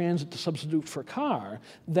mass transit to substitute for a car,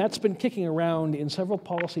 that's been kicking around in several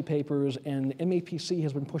policy papers, and MAPC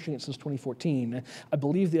has been pushing it since 2014. I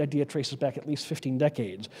believe the idea traces back at least 15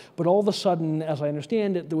 decades. But all of a sudden, as I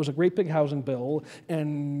understand it, there was a great big housing bill,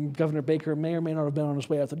 and Governor Baker may or may not have been on his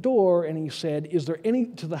way out the door, and he said,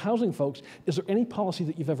 to the housing folks, is there any policy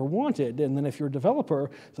that you've ever wanted? And then if you're a developer,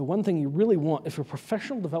 the one thing you really want, if you're a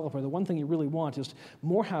professional developer, the one thing you really want is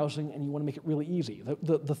more housing, and you want to make it really easy.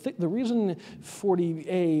 The reason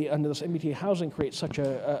 40A under this MBTA housing creates such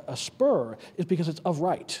a spur is because it's of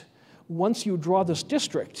right. Once you draw this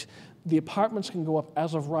district, the apartments can go up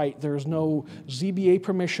as of right. There's no ZBA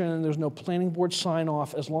permission, there's no planning board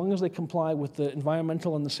sign-off. As long as they comply with the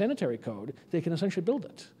environmental and the sanitary code, they can essentially build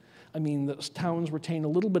it. I mean, the towns retain a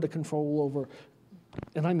little bit of control over,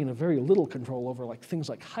 and I mean a very little control over things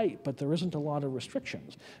like height, but there isn't a lot of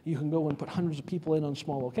restrictions. You can go and put hundreds of people in on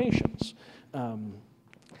small locations.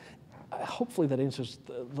 Hopefully that answers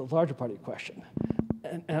the larger part of your question.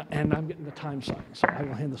 And I'm getting the time sign, so I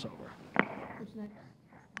will hand this over. Who's next?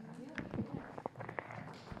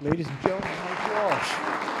 Ladies and gentlemen, Mike Walsh.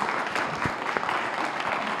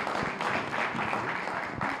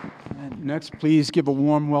 And next, please give a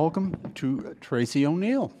warm welcome to Tracy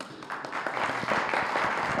O'Neill.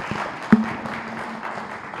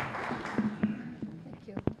 Thank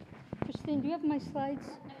you. Christine, do you have my slides?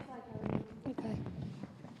 Okay.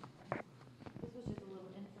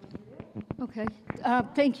 Okay.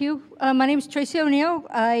 Thank you. My name is Tracy O'Neill.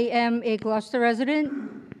 I am a Gloucester resident.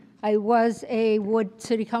 I was a ward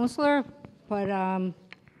city councilor, but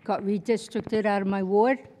got redistricted out of my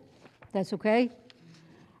ward. That's okay.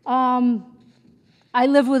 I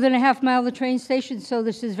live within a half mile of the train station, so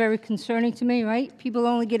this is very concerning to me, right? People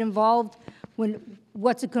only get involved when,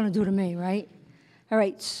 what's it going to do to me, right? All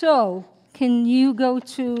right, so can you go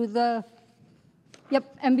to the,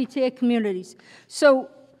 yep, MBTA communities. So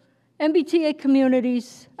MBTA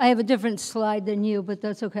communities, I have a different slide than you, but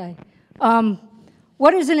that's okay.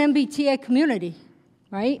 What is an MBTA community,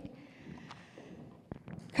 right?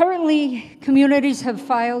 Currently, communities have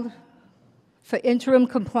filed for interim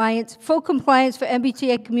compliance. Full compliance for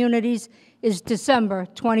MBTA communities is December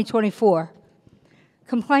 2024.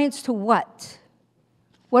 Compliance to what?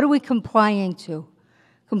 What are we complying to?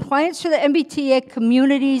 Compliance to the MBTA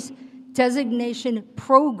communities designation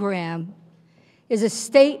program is a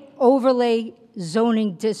state overlay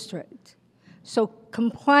zoning district. So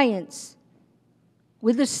compliance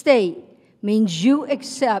with the state means you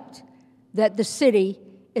accept that the city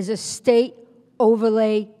is a state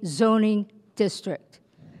overlay zoning district.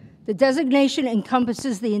 The designation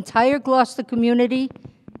encompasses the entire Gloucester community.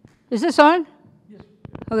 Is this on? Yes.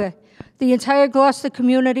 Okay. The entire Gloucester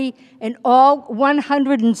community and all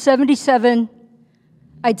 177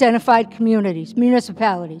 identified communities,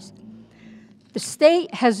 municipalities. The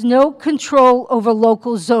state has no control over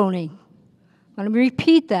local zoning. Let me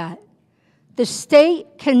repeat that. The state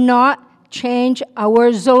cannot change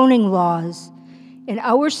our zoning laws. In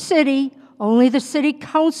our city, only the city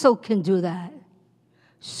council can do that.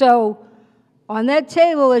 So on that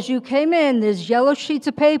table, as you came in, there's yellow sheets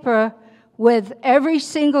of paper with every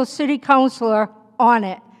single city councilor on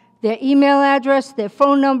it. Their email address, their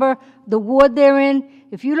phone number, the ward they're in.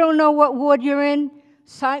 If you don't know what ward you're in,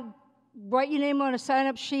 write your name on a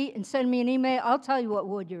sign-up sheet and send me an email. I'll tell you what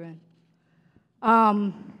ward you're in.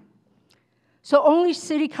 So only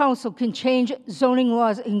city council can change zoning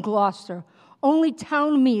laws in Gloucester. Only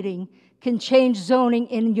town meeting can change zoning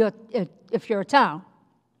in your, if you're a town.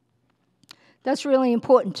 That's really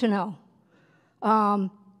important to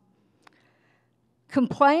know.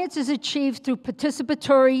 Compliance is achieved through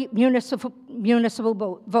participatory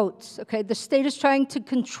municipal votes. Okay, the state is trying to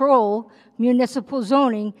control municipal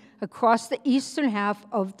zoning across the eastern half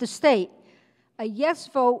of the state. A yes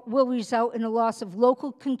vote will result in a loss of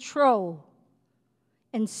local control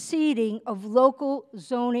and ceding of local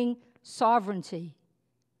zoning sovereignty.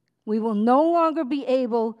 We will no longer be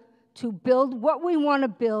able to build what we want to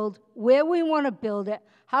build, where we want to build it,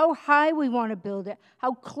 how high we want to build it,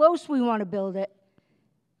 how close we want to build it.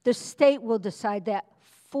 The state will decide that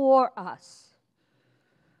for us.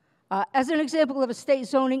 As an example of a state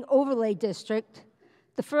zoning overlay district,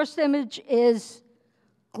 the first image is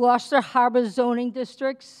Gloucester Harbor zoning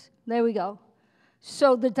districts. There we go.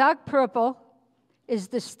 So the dark purple is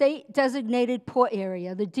the state designated port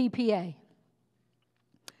area, the DPA.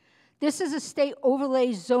 This is a state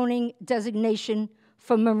overlay zoning designation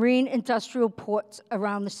for marine industrial ports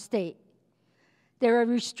around the state. There are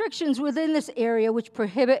restrictions within this area which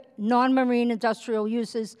prohibit non-marine industrial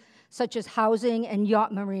uses such as housing and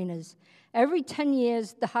yacht marinas. Every 10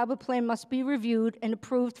 years, the harbor plan must be reviewed and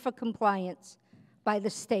approved for compliance by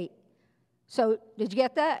the state. So, did you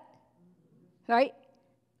get that? Right?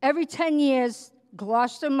 Every 10 years,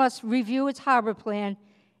 Gloucester must review its harbor plan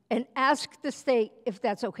and ask the state if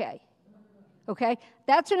that's okay. Okay?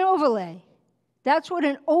 That's an overlay. That's what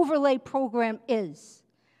an overlay program is.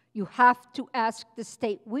 You have to ask the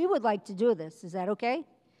state. We would like to do this. Is that okay?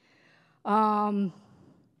 In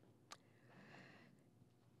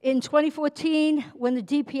 2014, when the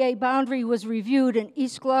DPA boundary was reviewed and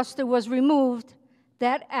East Gloucester was removed,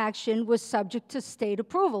 that action was subject to state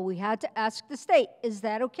approval. We had to ask the state, is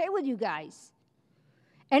that okay with you guys?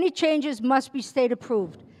 Any changes must be state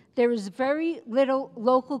approved. There is very little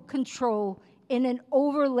local control in an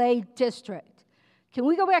overlay district. Can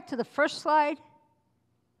we go back to the first slide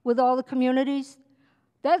with all the communities?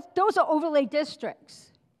 Those are overlay districts,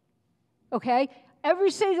 okay? Every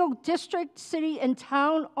single district, city, and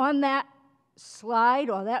town on that slide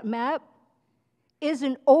or that map is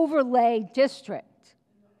an overlay district,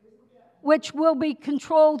 which will be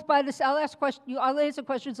controlled by the, I'll answer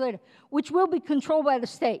questions later, which will be controlled by the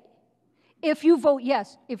state. If you vote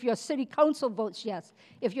yes, if your city council votes yes,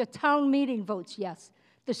 if your town meeting votes yes,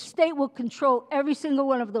 the state will control every single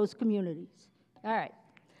one of those communities. All right.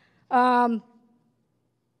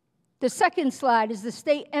 The second slide is the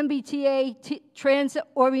state MBTA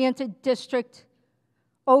transit-oriented district,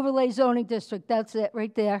 overlay zoning district. That's it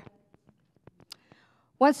right there.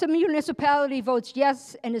 Once a municipality votes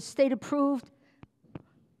yes and is state approved,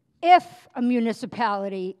 if a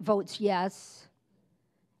municipality votes yes,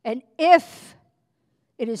 and if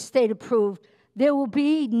it is state approved, there will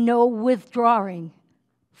be no withdrawing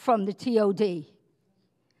from the TOD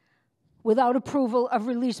without approval of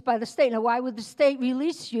release by the state. Now, why would the state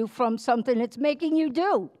release you from something it's making you do?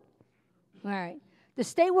 All right. The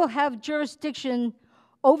state will have jurisdiction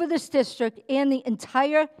over this district and the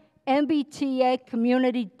entire MBTA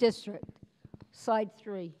community district. Slide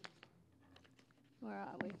 3. Where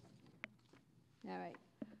are we? All right.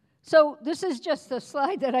 So this is just a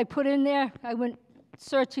slide that I put in there. I went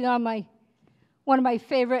searching on one of my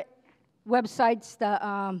favorite websites,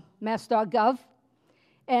 the mass.gov,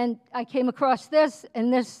 and I came across this,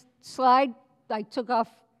 and this slide I took off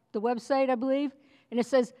the website, I believe, and it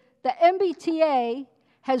says, the MBTA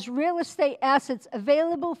has real estate assets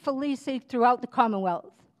available for leasing throughout the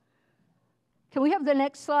Commonwealth. Can we have the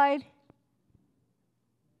next slide?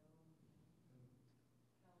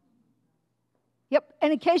 Yep,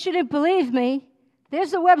 and in case you didn't believe me,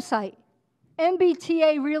 there's the website,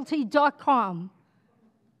 mbtarealty.com.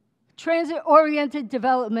 Transit-oriented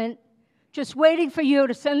development, just waiting for you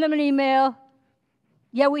to send them an email.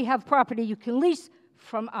 Yeah, we have property you can lease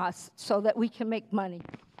from us so that we can make money.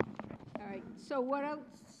 All right, so what else?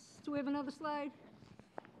 Do we have another slide?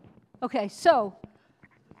 Okay, so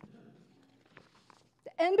the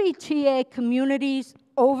MBTA Communities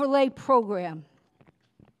Overlay Program.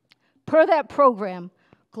 Per that program,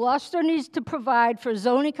 Gloucester needs to provide for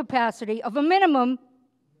zoning capacity of a minimum.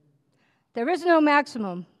 There is no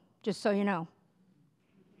maximum, just so you know.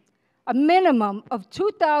 A minimum of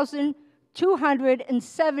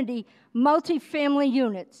 2,270 multifamily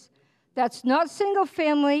units. That's not single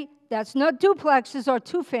family, that's not duplexes or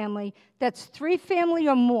two-family, that's three-family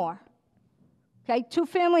or more. Okay,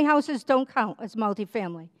 two-family houses don't count as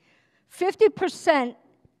multifamily. 50%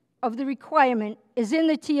 of the requirement is in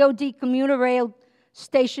the TOD commuter rail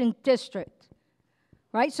station district,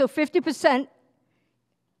 right? So 50%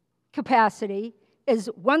 capacity is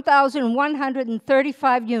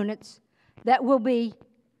 1,135 units that will be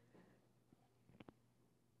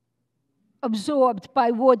absorbed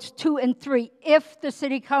by wards 2 and 3 if the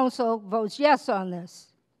city council votes yes on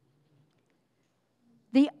this.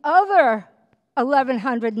 The other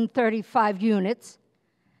 1,135 units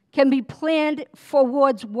can be planned for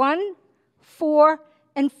wards 1, 4,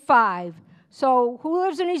 and 5. So who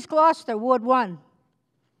lives in East Gloucester, Ward 1?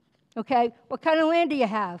 Okay, what kind of land do you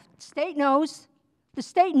have? The state knows. The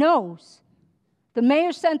state knows. The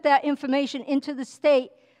mayor sent that information into the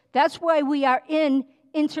state. That's why we are in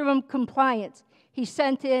interim compliance. He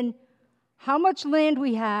sent in how much land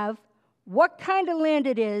we have, what kind of land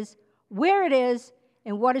it is, where it is,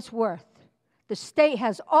 and what it's worth. The state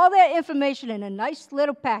has all that information in a nice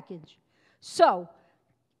little package. So,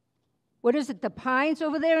 what is it, the Pines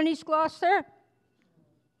over there in East Gloucester?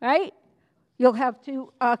 Right? You'll have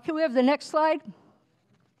to, can we have the next slide?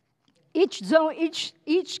 Each zone,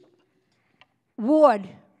 each ward,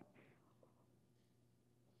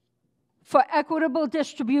 for equitable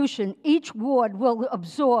distribution, each ward will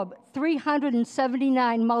absorb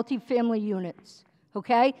 379 multifamily units,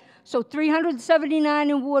 okay? So 379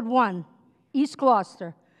 in Ward 1, East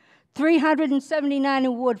Gloucester, 379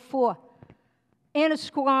 in Ward 4,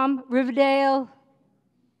 Annisquam, Riverdale,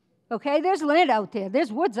 okay? There's land out there,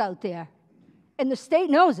 there's woods out there, and the state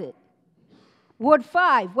knows it. Ward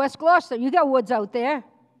 5, West Gloucester, you got woods out there,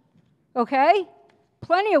 okay?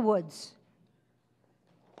 Plenty of woods.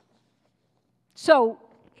 So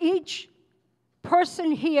each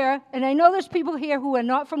person here, and I know there's people here who are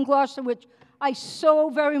not from Gloucester, which I so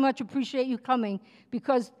very much appreciate you coming,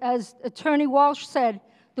 because as Attorney Walsh said,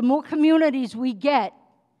 the more communities we get,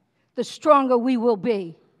 the stronger we will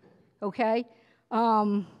be, okay?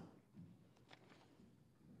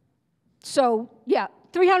 So, yeah,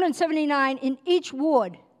 379 in each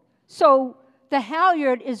ward. So the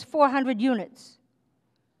Halyard is 400 units.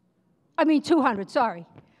 I mean 200, sorry.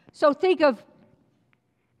 So think of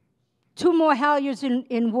 2 more Halyards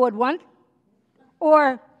in Ward 1,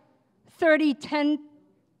 or 30, 10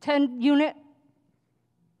 unit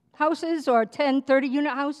houses, or 10, 30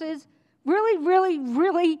 unit houses. Really, really,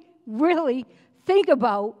 really, really think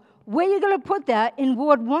about where you're going to put that in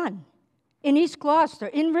Ward 1, in East Gloucester,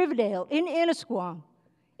 in Riverdale, in Annisquam,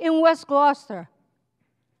 in West Gloucester.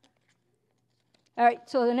 All right,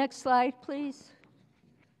 so the next slide, please.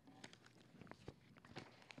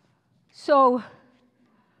 So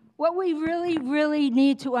what we really, really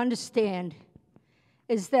need to understand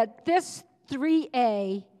is that this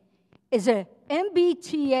 3A is a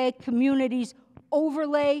MBTA Communities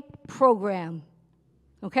Overlay Program,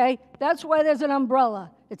 okay? That's why there's an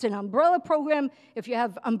umbrella. It's an umbrella program. If you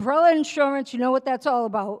have umbrella insurance, you know what that's all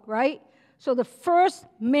about, right? So the first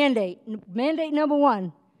mandate number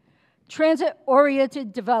 1,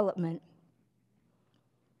 transit-oriented development.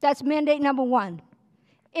 That's mandate number 1.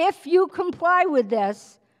 If you comply with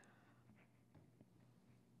this,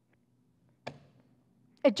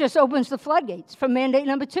 it just opens the floodgates for mandate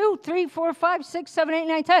number 2, 3, 4, 5, 6, 7, 8,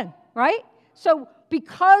 9, 10, right? So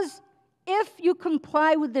because if you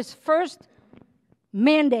comply with this first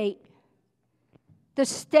mandate, the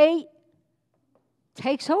state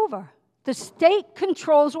takes over. The state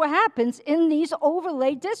controls what happens in these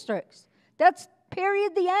overlay districts. That's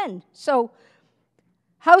period, the end. So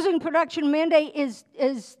housing production mandate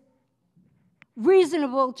is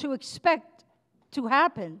reasonable to expect to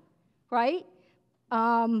happen, right?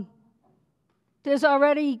 There's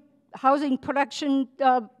already housing production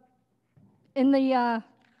in the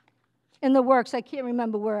works. I can't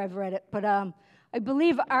remember where I've read it, but I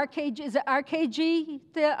believe RKG,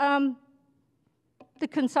 the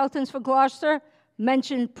consultants for Gloucester,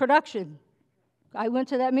 mentioned production. I went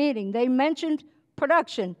to that meeting. They mentioned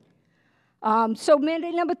production. So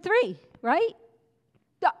mandate number 3, right?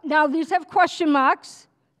 Now, these have question marks.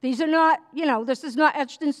 These are not, this is not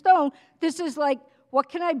etched in stone. This is like, what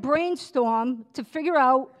can I brainstorm to figure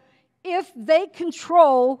out if they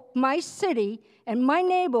control my city and my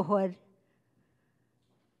neighborhood?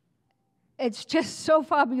 It's just so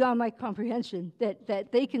far beyond my comprehension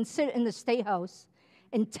that they can sit in the State House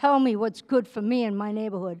and tell me what's good for me and my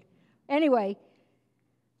neighborhood. Anyway,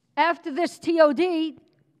 after this TOD,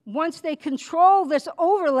 once they control this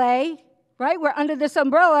overlay, right, we're under this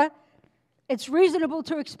umbrella, it's reasonable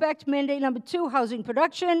to expect mandate number 2, housing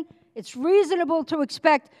production. It's reasonable to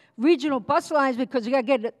expect regional bus lines because you got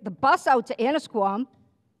to get the bus out to Annisquam.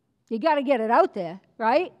 You got to get it out there,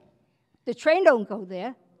 right? The train don't go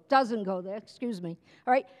there, doesn't go there, excuse me.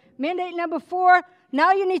 All right, mandate number 4,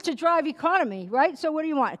 now you need to drive economy, right? So what do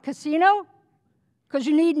you want, a casino? Because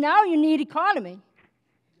you need economy.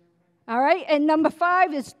 All right, and number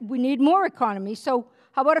 5 is we need more economy. So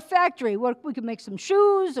how about a factory? Well, we can make some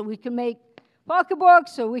shoes, or we can make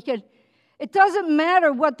pocketbooks, or we could. It doesn't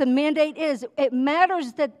matter what the mandate is. It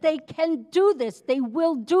matters that they can do this. They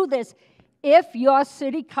will do this if your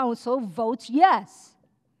city council votes yes.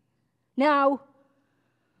 Now,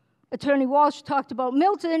 Attorney Walsh talked about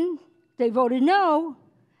Milton. They voted no,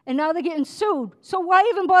 and now they're getting sued. So why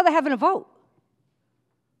even bother having a vote?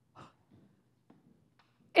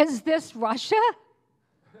 Is this Russia?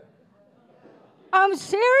 I'm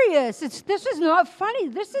serious. This is not funny.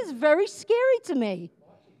 This is very scary to me.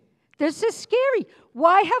 This is scary.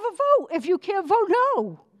 Why have a vote if you can't vote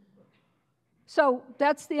no? So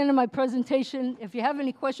that's the end of my presentation. If you have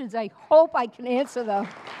any questions, I hope I can answer them.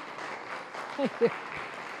 Thank you.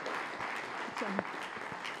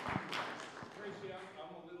 Tracy,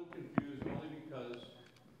 I'm a little confused only because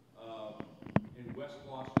in West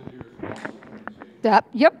Gloucester there's also a train station.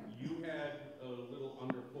 Yep. You had a little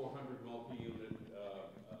under 400 multi-unit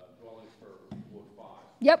dwellings for Ward 5.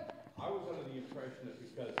 Yep. I was under the impression that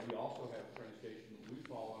because we also have a train station, we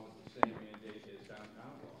fall under the same mandate as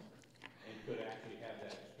downtown Gloucester and could actually have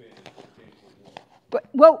that expanded substantially more. But,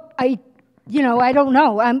 well, I don't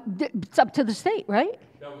know. It's up to the state, right?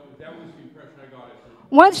 That was the impression I got.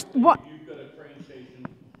 Once, you've got a train station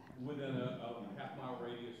within a half-mile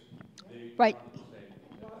radius. They right. are the same.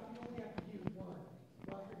 You only have to use one.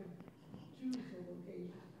 Gloucester can choose the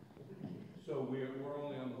location. So we're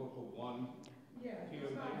only on the hook for one. Yeah,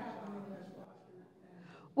 it's not happening in West Gloucester.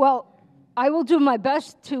 Well, I will do my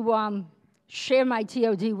best to share my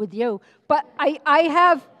TOD with you, but I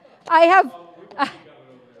have,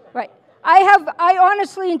 right. I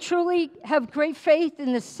honestly and truly have great faith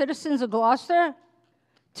in the citizens of Gloucester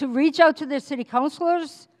to reach out to their city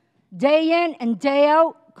councilors day in and day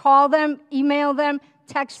out, call them, email them,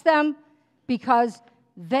 text them, because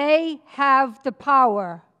they have the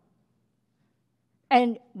power.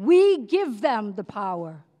 And we give them the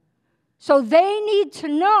power. So they need to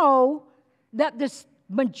know that the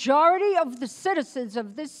majority of the citizens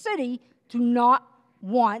of this city do not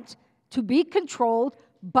want to be controlled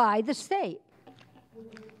by the state. To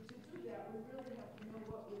do that, we really have to know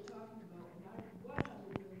what we're talking about. And I was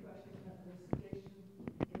under the impression that the station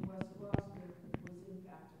in West Gloucester was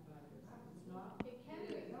impacted by this. It's not? It can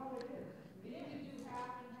be. No, it is. Maybe you do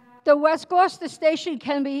half and half. The West Gloucester station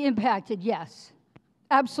can be impacted, yes.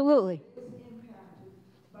 Absolutely. It is impacted,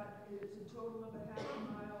 but it's a total of a half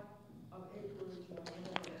a mile of acreage or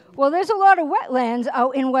whatever. Well, there's a lot of wetlands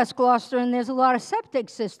out in West Gloucester, and there's a lot of septic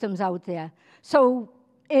systems out there. So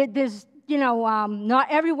there's, not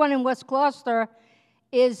everyone in West Gloucester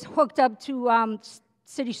is hooked up to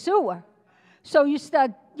city sewer. So you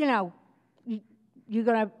start, you know, you're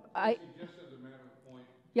going to, Just as a matter of point,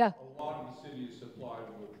 yeah. a lot of the city is supplied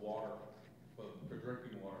with water, for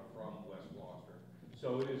drinking water from West Gloucester.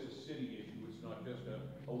 So it is a city issue. It's not just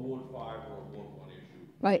a Ward 5 or a Ward 1 issue.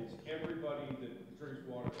 Right. It's everybody that drinks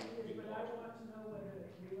water in But I Gloucester. want to know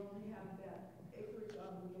whether we only have that acreage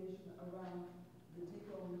obligation around the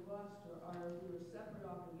depot in Gloucester, or is there a separate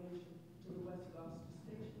obligation to the West Gloucester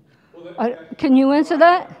station? Well, Can you answer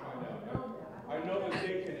that? I know that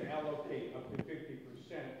they can allocate up to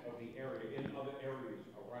 50% of the area in other areas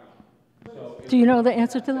around. So Do you know the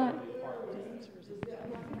answer to that? Wherever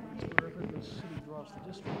the city draws the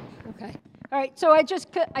district. Okay. All right, so I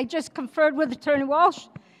just conferred with Attorney Walsh,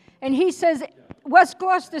 and he says West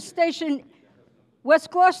Gloucester Station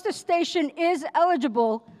is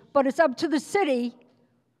eligible, but it's up to the city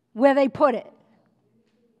where they put it.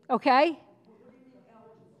 Okay?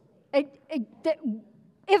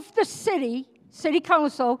 If the city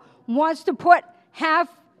council wants to put half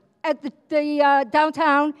at the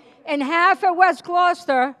downtown and half at West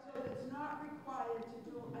Gloucester, So it's not required to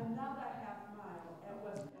do another half mile at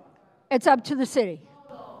West Gloucester? it's up to the city.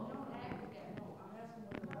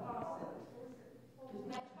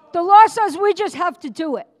 The law says we just have to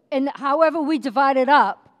do it, and however we divide it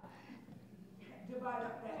up. Divide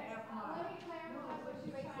up that half mile. Let me clarify what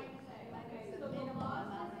she was trying to say. Like I said, the law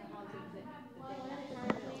says that you have to have one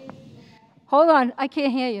legislation. Hold on, I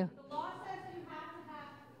can't hear you. The law says that you have to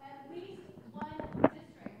have at least one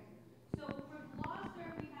district. So for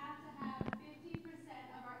Gloucester, we have to have 50%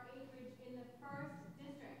 of our acreage in the first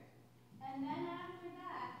district. And then after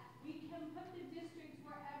that, we can put the districts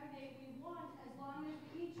wherever we want, as long as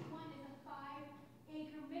each one is a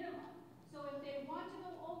 5-acre minimum. So if they want to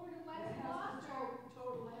go over to West Gloucester,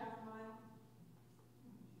 Total a half mile?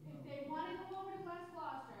 if they want to go over to West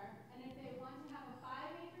Gloucester, and if they want to have a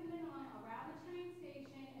 5-acre minimum around the train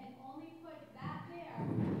station and only put that there,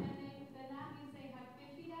 then that means they have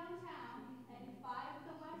 50 downtown and 5 at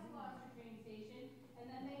the West Gloucester train station, and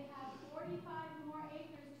then they have 45 more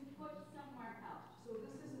acres to put somewhere else. So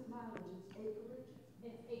this isn't mileage, it's acreage?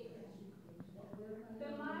 It's acreage.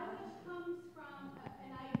 The mileage comes from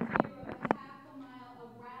an idea of half a mile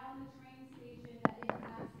around the train station that it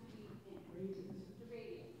has to be in. The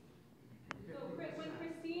radius. So when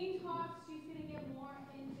Christine talks, she's going to get more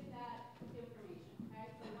into that information, okay?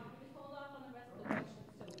 So why don't we just hold off on the rest of the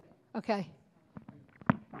questions? Okay.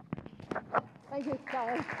 Thank you,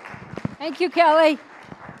 Kelly. Thank you, Kelly.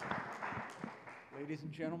 Ladies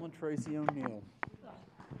and gentlemen, Tracy O'Neill.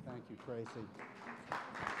 Thank you, Tracy.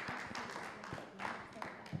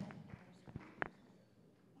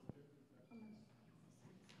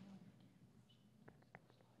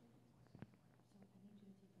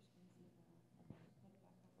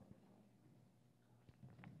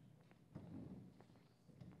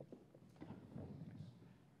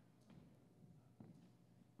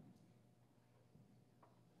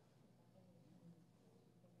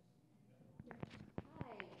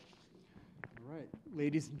 All right,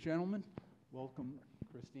 ladies and gentlemen, welcome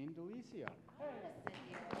Christine Delicio.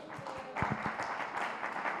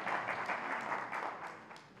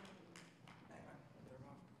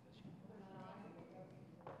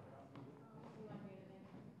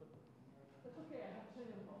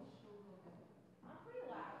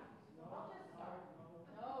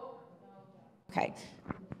 Okay,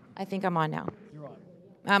 I think I'm on now. You're on.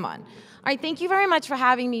 I'm on. All right, thank you very much for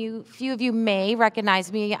having me. A few of you may recognize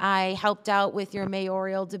me. I helped out with your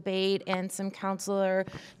mayoral debate and some councilor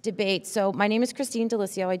debates. So my name is Christine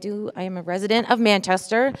Delicio. I am a resident of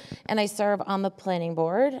Manchester, and I serve on the planning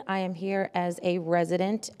board. I am here as a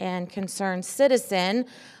resident and concerned citizen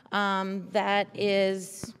that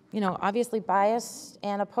is, obviously biased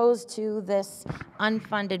and opposed to this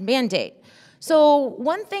unfunded mandate. So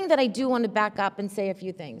one thing that I do want to back up and say a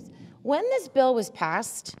few things. When this bill was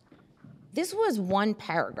passed, this was one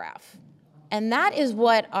paragraph, and that is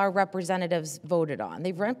what our representatives voted on.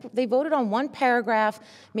 They voted on one paragraph,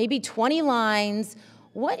 maybe 20 lines.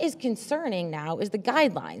 What is concerning now is the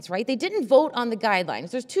guidelines, right? They didn't vote on the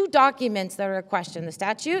guidelines. There's two documents that are a question, the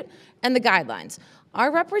statute and the guidelines.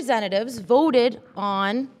 Our representatives voted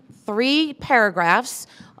on 3 paragraphs,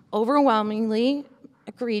 overwhelmingly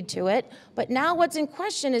agreed to it, but now what's in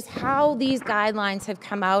question is how these guidelines have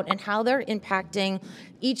come out and how they're impacting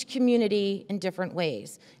each community in different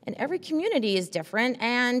ways. And every community is different,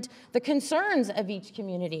 and the concerns of each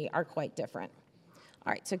community are quite different.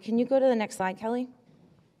 All right, so can you go to the next slide, Kelly?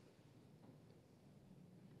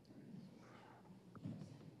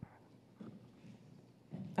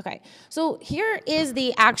 Okay, so here is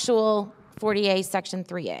the actual 40A, Section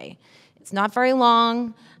 3A. It's not very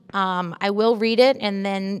long. I will read it and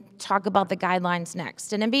then talk about the guidelines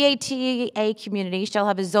next. An MBTA community shall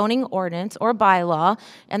have a zoning ordinance or bylaw,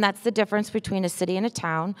 and that's the difference between a city and a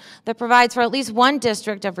town, that provides for at least one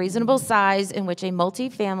district of reasonable size in which a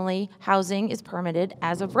multifamily housing is permitted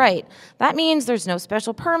as of right. That means there's no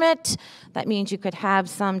special permit. That means you could have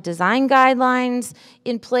some design guidelines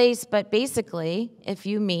in place, but basically, if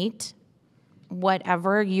you meet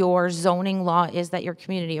whatever your zoning law is that your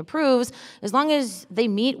community approves, as long as they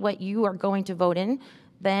meet what you are going to vote in,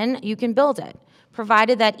 then you can build it,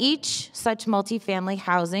 provided that each such multifamily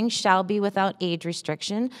housing shall be without age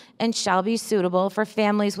restriction and shall be suitable for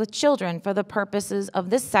families with children. For the purposes of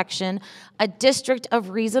this section, a district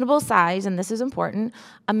of reasonable size, and this is important,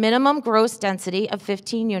 a minimum gross density of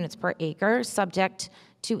 15 units per acre, subject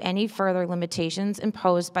to any further limitations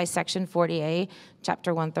imposed by Section 40A,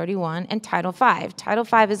 Chapter 131, and Title V. Title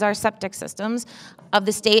V is our septic systems of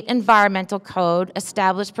the State Environmental Code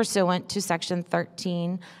established pursuant to Section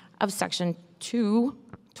 13 of Section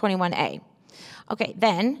 221A. Okay,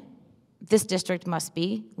 then this district must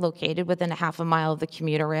be located within a half a mile of the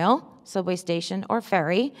commuter rail, subway station, or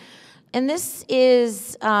ferry. And this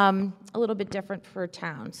is a little bit different for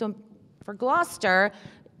town. So for Gloucester,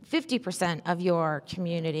 50% of your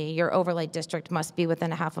community, your overlay district, must be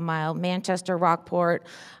within a half a mile. Manchester, Rockport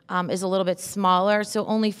is a little bit smaller, so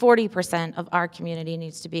only 40% of our community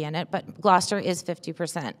needs to be in it, but Gloucester is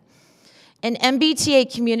 50%. An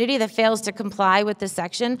MBTA community that fails to comply with this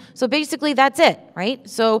section, so basically that's it, right?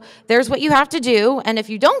 So there's what you have to do, and if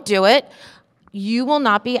you don't do it, you will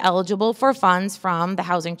not be eligible for funds from the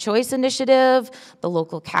Housing Choice Initiative, the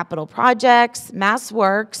local capital projects, Mass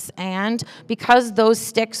Works, and because those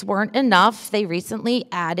sticks weren't enough, they recently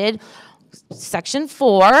added Section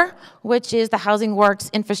 4, which is the Housing Works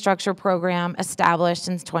Infrastructure Program established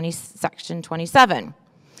in Section 27.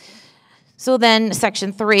 So then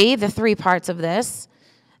Section 3, the three parts of this,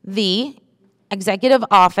 the Executive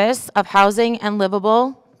Office of Housing and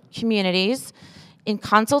Livable Communities, in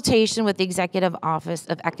consultation with the Executive Office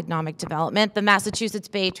of Economic Development, the Massachusetts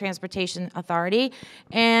Bay Transportation Authority,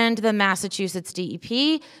 and the Massachusetts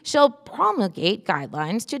DEP, shall promulgate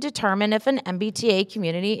guidelines to determine if an MBTA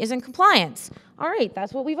community is in compliance. All right,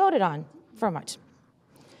 that's what we voted on for much.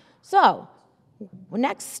 So,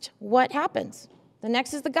 next, what happens? The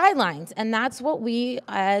next is the guidelines, and that's what we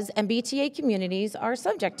as MBTA communities are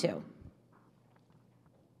subject to.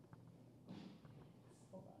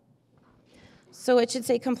 So it should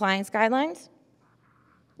say compliance guidelines.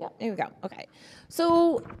 Yep, here we go. Okay.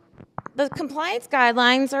 So the compliance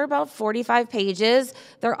guidelines are about 45 pages.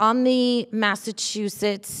 They're on the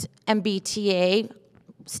Massachusetts MBTA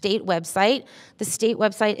state website. The state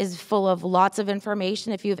website is full of lots of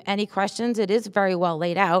information. If you have any questions, it is very well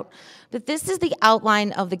laid out. But this is the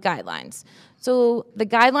outline of the guidelines. So the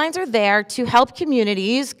guidelines are there to help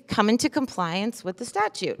communities come into compliance with the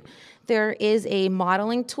statute. There is a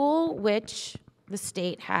modeling tool which the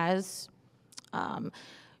state has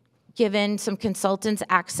given some consultants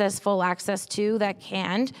full access to, that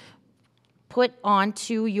can put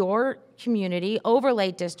onto your community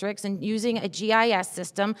overlay districts and using a GIS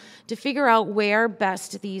system to figure out where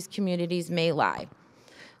best these communities may lie.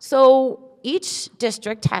 So each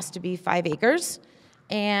district has to be 5 acres,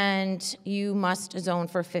 and you must zone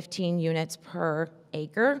for 15 units per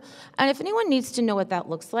acre. And if anyone needs to know what that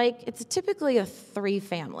looks like, it's typically a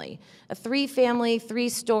 3-family. A 3-family, 3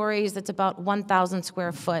 stories, that's about 1,000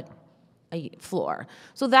 square foot a floor.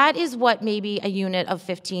 So that is what maybe a unit of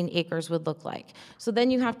 15 acres would look like. So then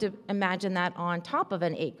you have to imagine that on top of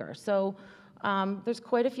an acre. So there's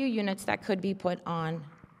quite a few units that could be put on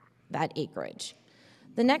that acreage.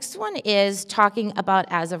 The next one is talking about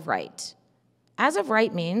as of right. As of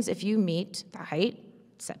right means if you meet the height,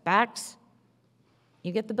 setbacks,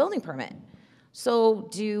 you get the building permit. So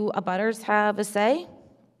do abutters have a say?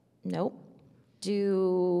 Nope.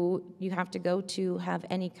 Do you have to go to have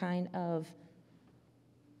any kind of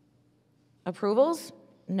approvals?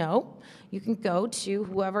 No. You can go to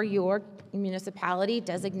whoever your municipality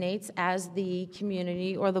designates as the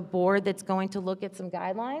community or the board that's going to look at some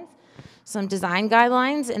guidelines, some design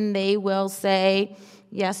guidelines, and they will say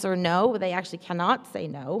yes or no. They actually cannot say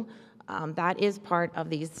no. That is part of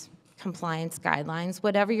these compliance guidelines.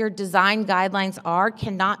 Whatever your design guidelines are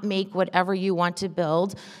cannot make whatever you want to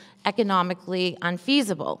build economically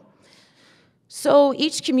unfeasible. So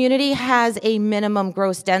each community has a minimum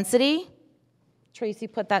gross density. Tracy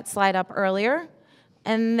put that slide up earlier.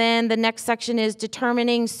 And then the next section is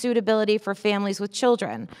determining suitability for families with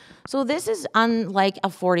children. So this is unlike a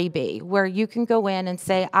 40B, where you can go in and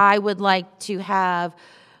say, I would like to have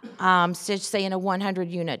say in a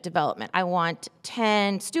 100-unit development. I want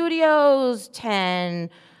 10 studios, 10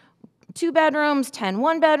 two-bedrooms, 10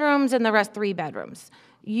 one-bedrooms, and the rest 3-bedrooms.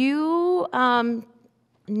 You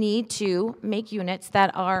need to make units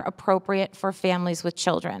that are appropriate for families with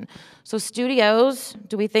children. So studios,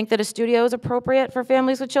 do we think that a studio is appropriate for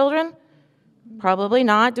families with children? Probably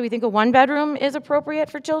not. Do we think a 1-bedroom is appropriate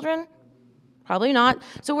for children? Probably not.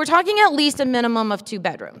 So we're talking at least a minimum of 2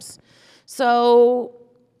 bedrooms. So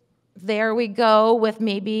there we go with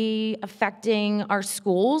maybe affecting our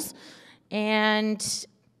schools, and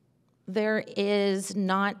there is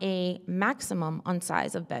not a maximum on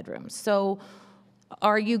size of bedrooms. So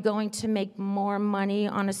are you going to make more money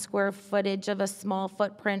on a square footage of a small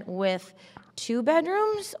footprint with 2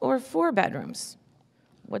 bedrooms or 4 bedrooms?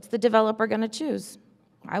 What's the developer going to choose?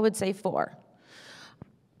 I would say 4.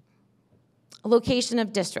 Location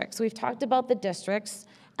of districts. We've talked about the districts.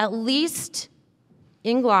 At least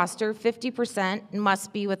in Gloucester, 50%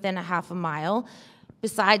 must be within a half a mile.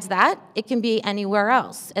 Besides that, it can be anywhere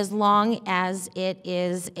else, as long as it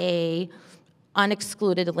is a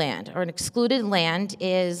unexcluded land. Or an excluded land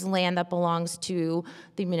is land that belongs to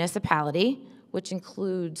the municipality, which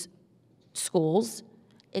includes schools,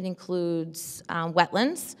 it includes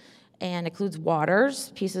wetlands, and includes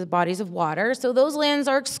waters, bodies of water. So those lands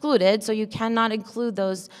are excluded, so you cannot include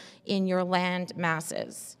those in your land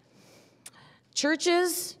masses.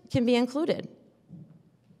 Churches can be included.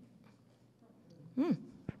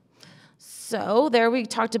 So there we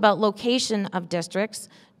talked about location of districts,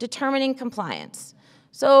 determining compliance.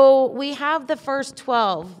 So we have the first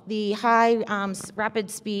 12, the high rapid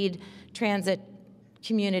speed transit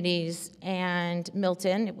communities, and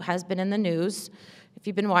Milton has been in the news. If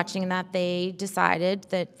you've been watching that, they decided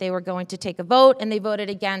that they were going to take a vote, and they voted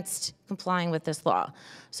against complying with this law.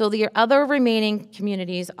 So the other remaining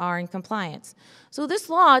communities are in compliance. So this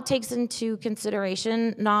law takes into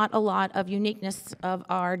consideration not a lot of uniqueness of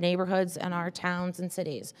our neighborhoods and our towns and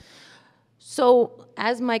cities. So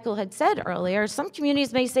as Michael had said earlier, some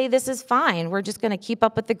communities may say this is fine. We're just going to keep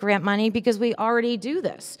up with the grant money because we already do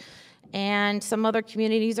this. And some other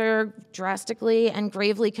communities are drastically and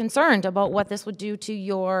gravely concerned about what this would do to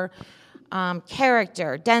your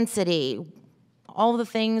character, density, all the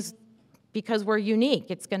things, because we're unique.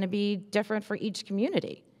 It's going to be different for each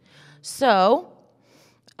community. So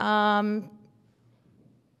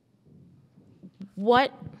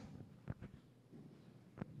what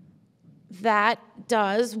that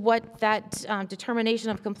does, what that determination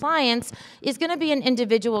of compliance is going to be an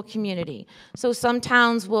individual community. So some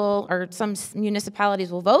towns will, or some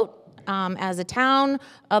municipalities will vote as a town,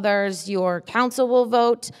 others your council will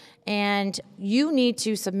vote, and you need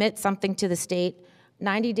to submit something to the state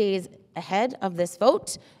 90 days ahead of this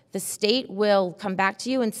vote. The state will come back to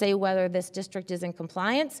you and say whether this district is in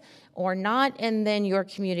compliance or not, and then your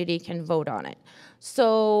community can vote on it.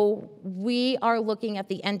 So we are looking at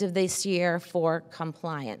the end of this year for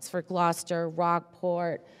compliance for Gloucester,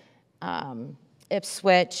 Rockport,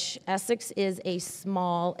 Ipswich. Essex is a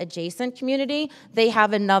small adjacent community. They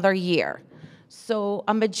have another year. So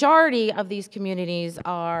a majority of these communities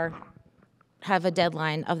have a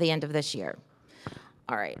deadline of the end of this year.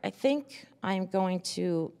 All right, I think I'm going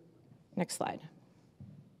to, next slide.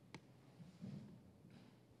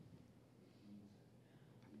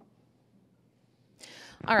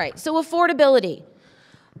 All right, so affordability.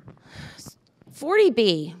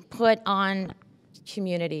 40B put on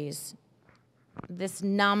communities this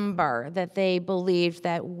number that they believed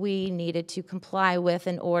that we needed to comply with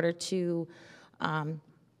in order to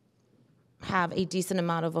have a decent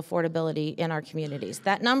amount of affordability in our communities.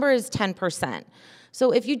 That number is 10%.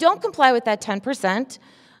 So if you don't comply with that 10%,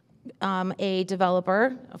 a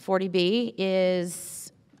developer, a 40B,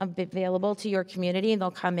 is available to your community, and they'll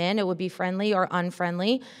come in. It would be friendly or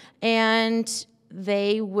unfriendly, and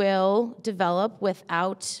they will develop with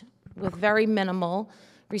very minimal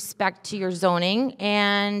respect to your zoning,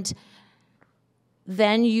 and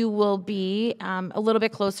then you will be a little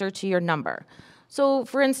bit closer to your number. So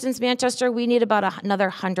for instance, Manchester, we need about another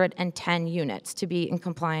 110 units to be in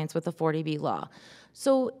compliance with the 40B law.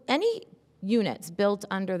 So any units built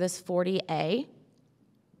under this 40A,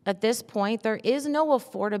 at this point, there is no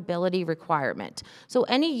affordability requirement. So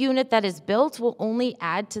any unit that is built will only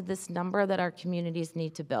add to this number that our communities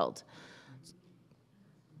need to build.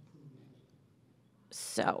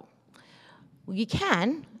 So you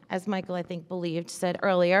can, as Michael, I think, said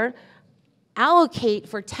earlier, allocate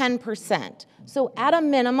for 10%. So at a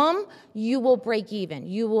minimum, you will break even.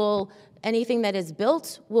 Anything that is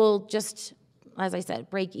built will just, as I said,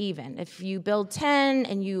 break even. If you build 10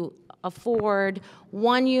 and you afford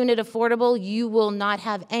 1 unit affordable, you will not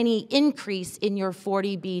have any increase in your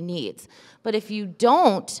 40B needs. But if you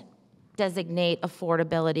don't designate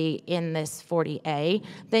affordability in this 40A,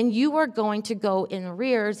 then you are going to go in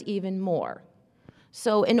arrears even more.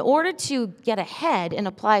 So in order to get ahead and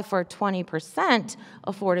apply for 20%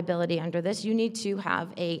 affordability under this, you need to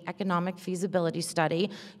have an economic feasibility study.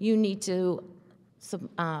 You need to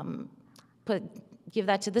give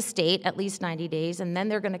that to the state at least 90 days, and then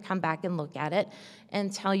they're going to come back and look at it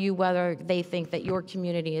and tell you whether they think that your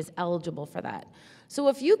community is eligible for that. So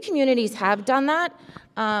a few communities have done that.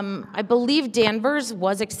 I believe Danvers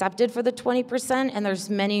was accepted for the 20%, and there's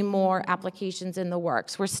many more applications in the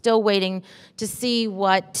works. We're still waiting to see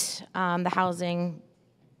what the Housing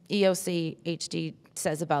EOC HD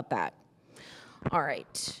says about that. All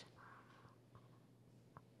right.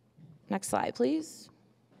 Next slide, please.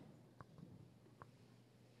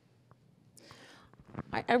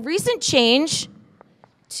 A recent change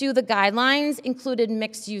to the guidelines included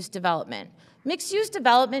mixed-use development. Mixed-use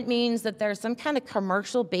development means that there's some kind of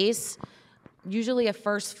commercial base, usually a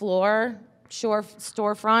first floor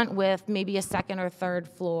storefront with maybe a second or third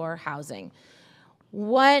floor housing.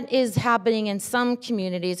 What is happening in some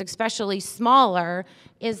communities, especially smaller,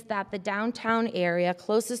 is that the downtown area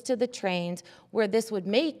closest to the trains, where this would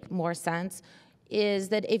make more sense, is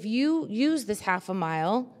that if you use this half a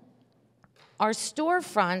mile, our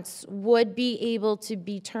storefronts would be able to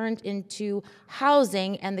be turned into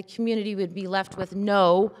housing, and the community would be left with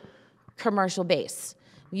no commercial base.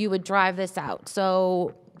 You would drive this out.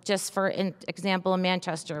 So just for example, in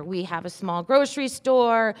Manchester, we have a small grocery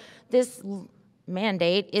store. This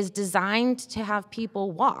mandate is designed to have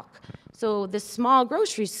people walk. So this small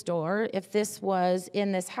grocery store, if this was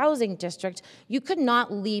in this housing district, you could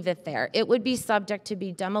not leave it there. It would be subject to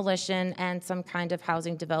be demolition and some kind of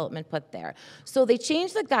housing development put there. So they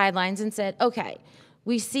changed the guidelines and said, okay,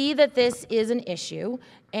 we see that this is an issue,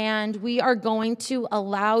 and we are going to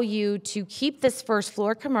allow you to keep this first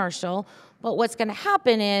floor commercial, but what's going to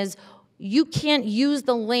happen is you can't use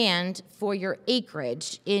the land for your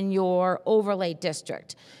acreage in your overlay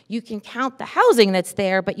district. You can count the housing that's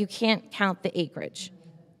there, but you can't count the acreage.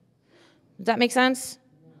 Does that make sense?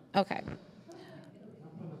 Okay.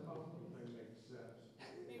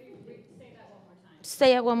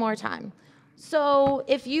 Say it one more time. So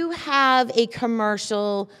if you have a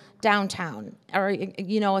commercial downtown, or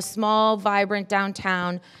a small, vibrant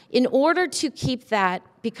downtown, in order to keep that,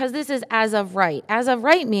 because this is as of right. As of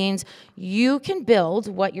right means you can build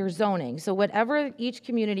what you're zoning. So whatever each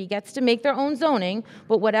community gets to make their own zoning,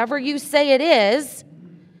 but whatever you say it is,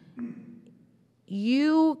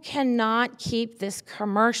 you cannot keep this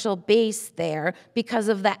commercial base there because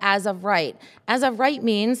of the as of right. As of right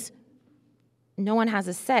means no one has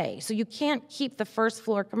a say. So you can't keep the first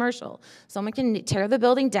floor commercial. Someone can tear the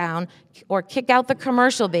building down or kick out the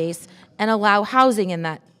commercial base and allow housing in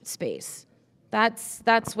that space. That's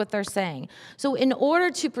what they're saying. So in order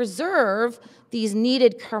to preserve these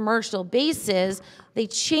needed commercial bases, they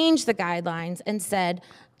changed the guidelines and said,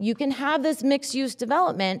 you can have this mixed-use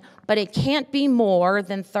development, but it can't be more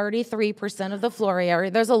than 33% of the floor area.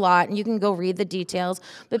 There's a lot, and you can go read the details.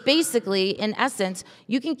 But basically, in essence,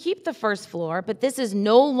 you can keep the first floor, but this is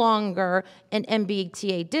no longer an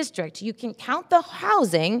MBTA district. You can count the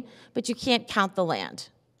housing, but you can't count the land.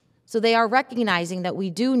 So they are recognizing that we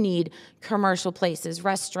do need commercial places,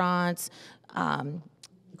 restaurants,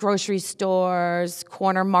 grocery stores,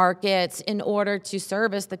 corner markets, in order to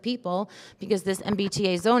service the people, because this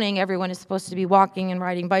MBTA zoning, everyone is supposed to be walking and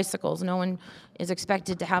riding bicycles. No one is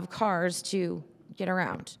expected to have cars to get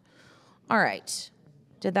around. All right.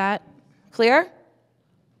 Did that clear?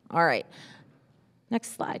 All right.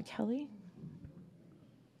 Next slide, Kelly.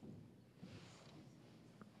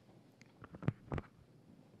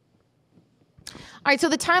 All right, so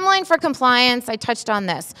the timeline for compliance, I touched on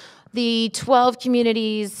this. The 12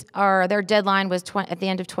 communities, their deadline was at the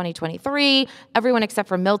end of 2023. Everyone except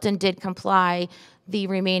for Milton did comply. The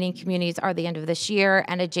remaining communities are the end of this year,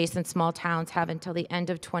 and adjacent small towns have until the end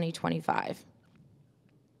of 2025.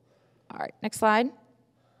 All right, next slide.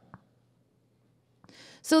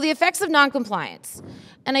 So the effects of noncompliance.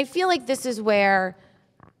 And I feel like this is where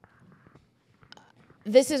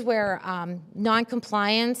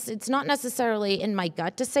noncompliance, it's not necessarily in my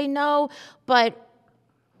gut to say no, but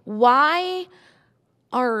why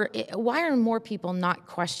are more people not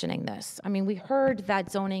questioning this? I mean, we heard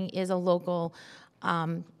that zoning is a local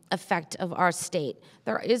effect of our state.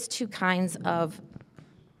 There is two kinds of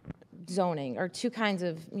zoning, or two kinds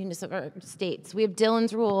of municipal states. We have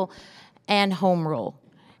Dillon's rule and home rule.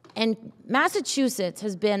 And Massachusetts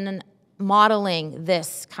has been modeling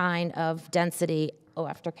this kind of density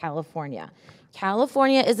after California.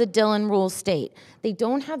 California is a Dillon rule state. They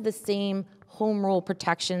don't have the same home rule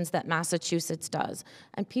protections that Massachusetts does.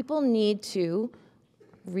 And people need to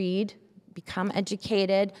read, become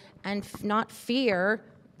educated, and not fear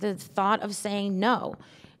the thought of saying no.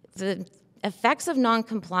 The effects of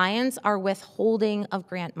noncompliance are withholding of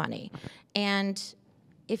grant money. And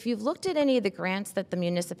if you've looked at any of the grants that the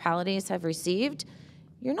municipalities have received,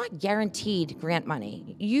 you're not guaranteed grant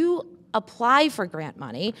money. You apply for grant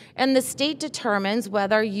money, and the state determines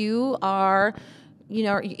whether you are,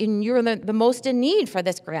 you're the most in need for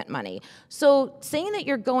this grant money. So saying that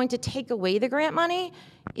you're going to take away the grant money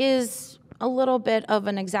is a little bit of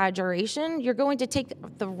an exaggeration. You're going to take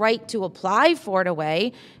the right to apply for it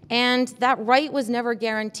away, and that right was never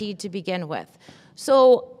guaranteed to begin with.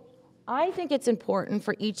 So I think it's important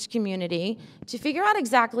for each community to figure out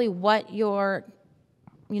exactly what your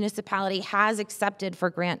municipality has accepted for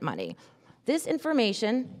grant money. This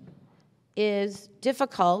information is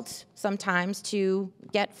difficult sometimes to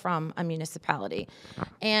get from a municipality.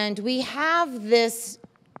 And we have this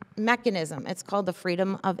mechanism. It's called the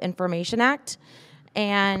Freedom of Information Act.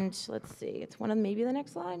 And let's see, it's one of maybe the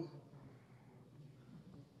next slide.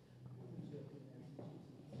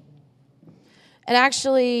 It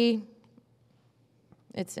actually,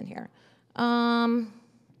 it's in here.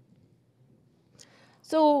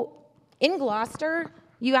 So in Gloucester,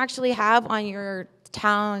 you actually have on your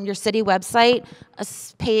city website, a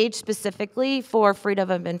page specifically for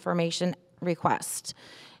Freedom of Information request.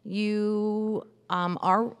 You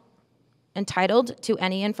are entitled to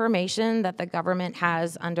any information that the government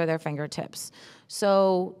has under their fingertips.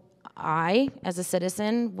 So I, as a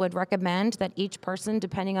citizen, would recommend that each person,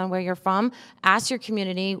 depending on where you're from, ask your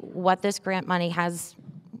community what this grant money has,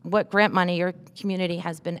 what grant money your community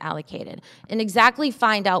has been allocated, and exactly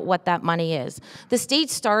find out what that money is. The state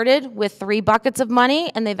started with 3 buckets of money,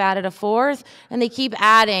 and they've added a 4th, and they keep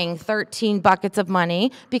adding 13 buckets of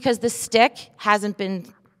money because the stick hasn't been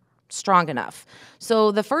strong enough.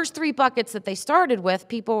 So the first 3 buckets that they started with,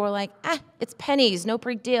 people were like, it's pennies, no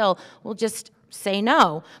big deal, we'll just say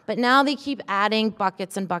no. But now they keep adding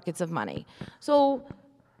buckets and buckets of money. So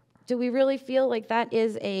do we really feel like that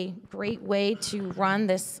is a great way to run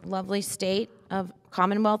this lovely state of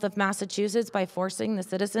Commonwealth of Massachusetts by forcing the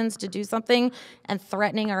citizens to do something and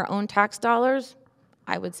threatening our own tax dollars?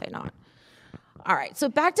 I would say not. All right, so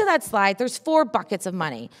back to that slide, there's 4 buckets of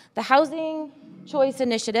money. The Housing Choice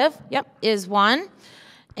Initiative, is one.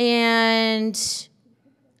 And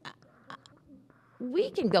we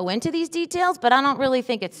can go into these details, but I don't really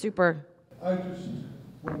think it's super. I just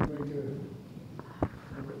want to make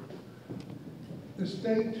the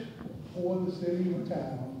state or the city or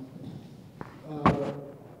town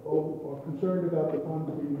are concerned about the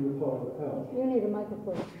funds being used for health. You need a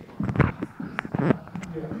microphone.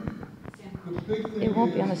 Yeah. The big thing It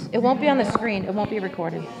won't be on the screen. It won't be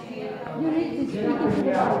recorded. You need to speak into the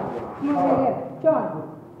mic. Come over here. John.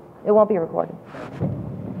 It won't be recorded.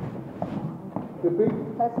 The big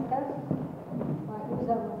Test. All right, who's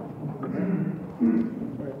that?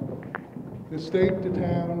 the state, the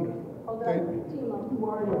town. Hold They, on.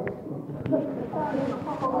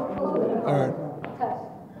 all right. Test.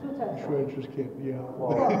 Do test. Sure, I just can't yell.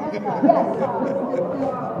 Yes.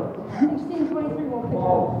 1623 won't pick up.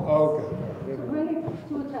 Okay. So bring it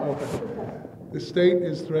to a test. Okay. To a test. The state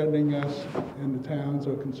is threatening us, and the towns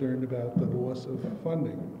are concerned about the loss of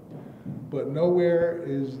funding. But nowhere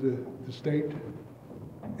is the state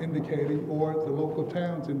indicating, or the local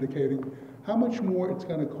towns indicating, how much more it's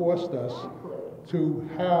going to cost us to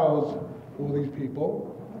house all these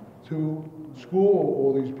people, to school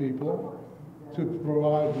all these people, to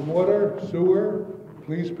provide water, sewer,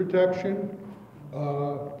 police protection,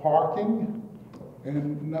 parking,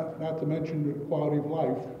 and not to mention the quality of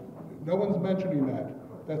life. No one's mentioning that.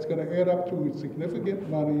 That's going to add up to significant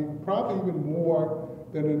money, probably even more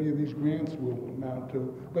than any of these grants will amount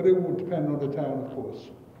to, but it will depend on the town, of course.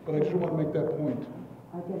 But I just want to make that point.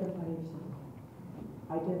 Identify yourself.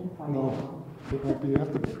 Identify No, yourself. it won't be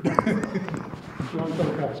after. John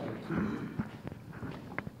Kolakowski.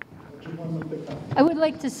 Just want to make that comment. I would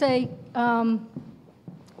like to say,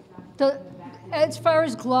 as far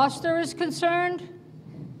as Gloucester is concerned,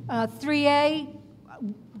 3A,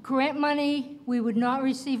 grant money, we would not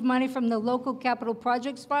receive money from the Local Capital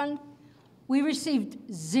Projects Fund. We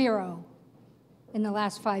received 0 in the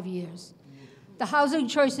last 5 years. The Housing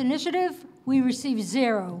Choice Initiative, we received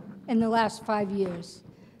 0 in the last 5 years.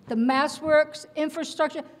 The MassWorks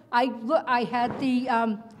infrastructure, I had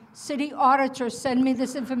the city auditor send me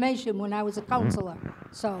this information when I was a counselor.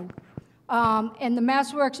 So And the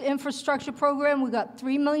MassWorks infrastructure program, we got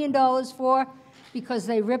 $3 million for, because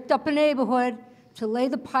they ripped up a neighborhood to lay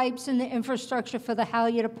the pipes in the infrastructure for the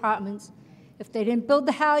Halyard apartments. If they didn't build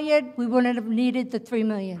the Halyard, we wouldn't have needed the $3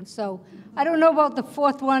 million. So I don't know about the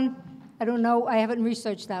fourth one. I don't know. I haven't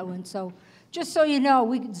researched that one. So just so you know,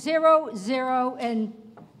 we 0, 0, and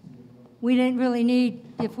we didn't really need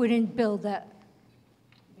if we didn't build that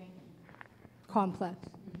complex.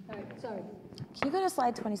 All right, sorry. Can you go to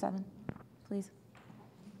slide 27, please?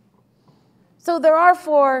 So there are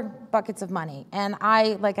 4 buckets of money, and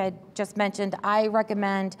like I just mentioned, I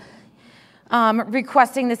recommend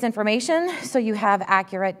requesting this information so you have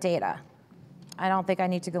accurate data. I don't think I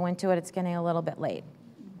need to go into it. It's getting a little bit late.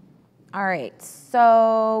 All right,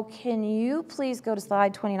 so can you please go to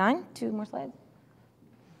slide 29? 2 more slides.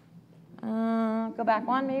 Go back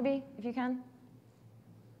 1, maybe, if you can.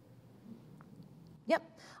 Yep.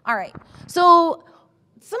 All right. So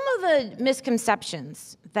some of the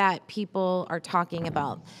misconceptions that people are talking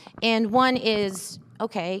about, and one is,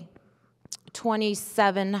 okay,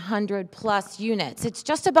 2,700 plus units. It's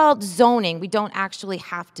just about zoning. We don't actually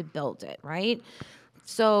have to build it, right?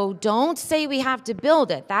 So don't say we have to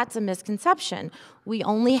build it. That's a misconception. We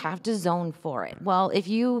only have to zone for it. Well, if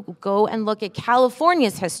you go and look at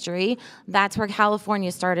California's history, that's where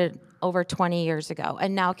California started over 20 years ago.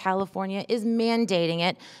 And now California is mandating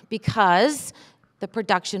it because the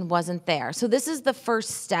production wasn't there. So this is the first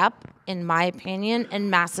step, in my opinion, in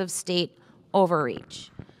massive state overreach.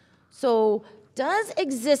 So does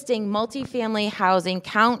existing multifamily housing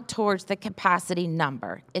count towards the capacity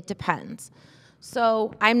number? It depends.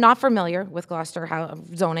 So I'm not familiar with Gloucester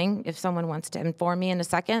zoning. If someone wants to inform me in a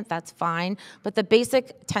second, that's fine. But the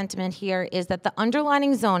basic sentiment here is that the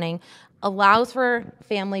underlying zoning allows for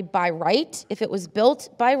family by right. If it was built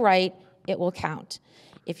by right, it will count.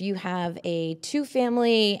 If you have a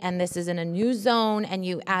 2-family and this is in a new zone and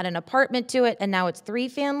you add an apartment to it and now it's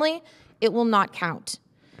 3-family, it will not count.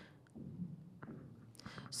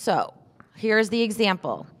 So here's the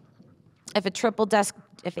example. If a triple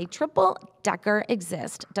decker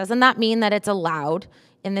exists, doesn't that mean that it's allowed?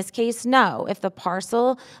 In this case, no. If the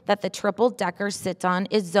parcel that the triple decker sits on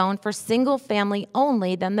is zoned for single family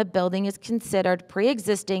only, then the building is considered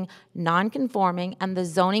pre-existing, non-conforming, and the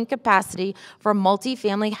zoning capacity for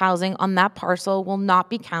multifamily housing on that parcel will not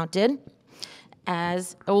be counted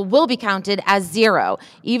as, or will be counted as 0,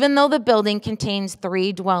 even though the building contains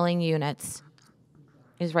 3 dwelling units.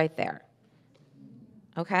 Is right there.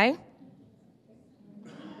 Okay?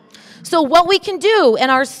 So what we can do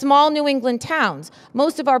in our small New England towns,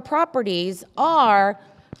 most of our properties are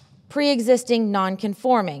pre-existing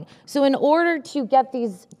non-conforming. So in order to get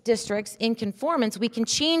these districts in conformance, we can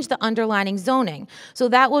change the underlying zoning. So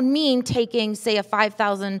that would mean taking, say, a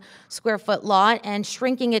 5,000 square foot lot and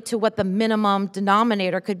shrinking it to what the minimum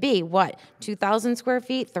denominator could be. What, 2,000 square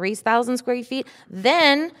feet, 3,000 square feet?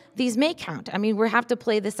 Then these may count. I mean, we have to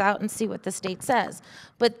play this out and see what the state says.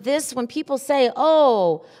 But this, when people say,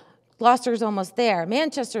 oh, Gloucester's almost there,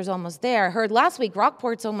 Manchester's almost there, I heard last week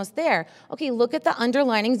Rockport's almost there. Okay, look at the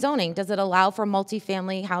underlying zoning. Does it allow for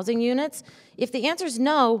multifamily housing units? If the answer is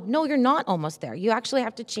no, no, you're not almost there. You actually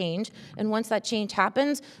have to change, and once that change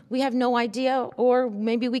happens, we have no idea, or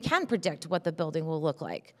maybe we can predict what the building will look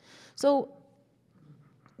like. So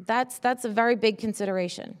that's a very big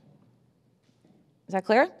consideration. Is that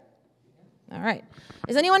clear? All right.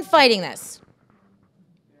 Is anyone fighting this?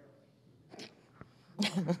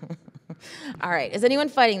 All right, is anyone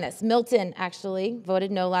fighting this? Milton actually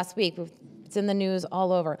voted no last week. It's in the news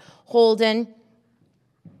all over. Holden,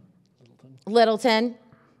 Littleton,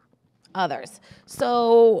 others.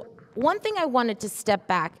 So one thing I wanted to step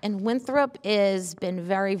back, and Winthrop has been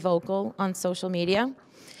very vocal on social media,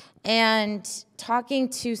 and talking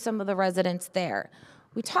to some of the residents there.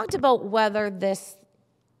 We talked about whether this,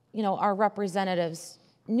 our representatives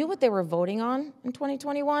knew what they were voting on in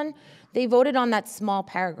 2021. They voted on that small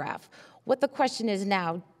paragraph. What the question is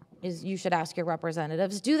now is you should ask your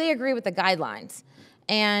representatives, do they agree with the guidelines?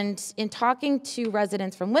 And in talking to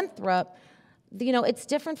residents from Winthrop, it's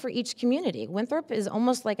different for each community. Winthrop is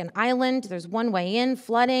almost like an island. There's one way in,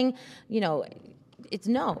 flooding, it's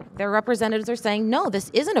no. Their representatives are saying, no,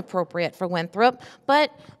 this isn't appropriate for Winthrop,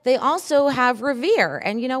 but they also have Revere.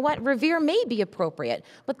 And you know what? Revere may be appropriate.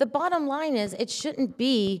 But the bottom line is it shouldn't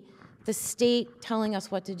be the state telling us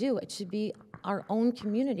what to do. It should be our own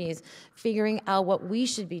communities, figuring out what we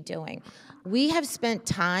should be doing. We have spent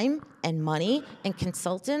time and money and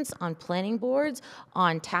consultants on planning boards,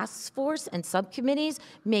 on task force and subcommittees,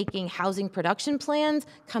 making housing production plans,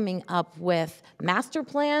 coming up with master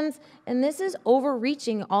plans, and this is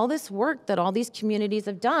overreaching all this work that all these communities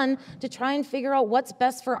have done to try and figure out what's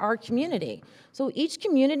best for our community. So each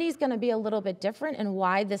community is going to be a little bit different and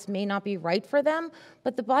why this may not be right for them,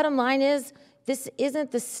 but the bottom line is this isn't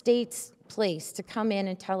the state's place to come in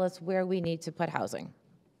and tell us where we need to put housing.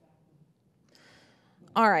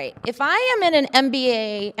 All right, if I am in an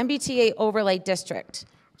MBTA overlay district,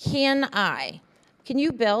 can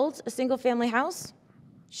you build a single family house?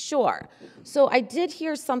 Sure. So I did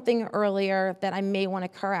hear something earlier that I may want to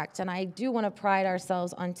correct, and I do want to pride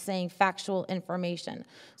ourselves on saying factual information.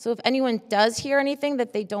 So if anyone does hear anything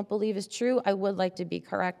that they don't believe is true, I would like to be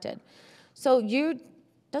corrected. So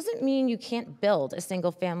doesn't mean you can't build a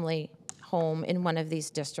single family home in one of these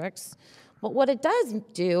districts. But what it does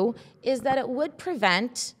do is that it would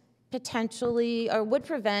prevent potentially, or would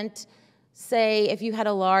prevent, say, if you had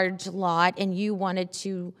a large lot and you wanted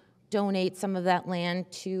to donate some of that land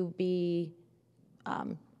to be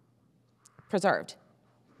preserved.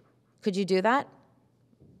 Could you do that?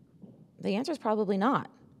 The answer is probably not,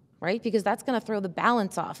 right? Because that's going to throw the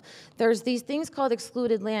balance off. There's these things called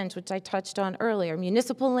excluded lands, which I touched on earlier,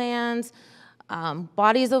 municipal lands,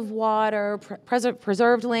 bodies of water,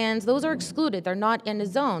 preserved lands, those are excluded. They're not in a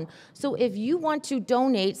zone. So if you want to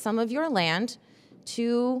donate some of your land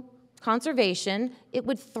to conservation, it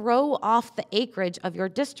would throw off the acreage of your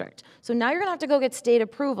district. So now you're going to have to go get state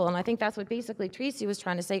approval, and I think that's what basically Tracy was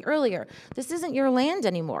trying to say earlier. This isn't your land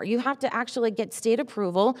anymore. You have to actually get state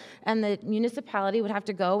approval, and the municipality would have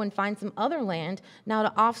to go and find some other land now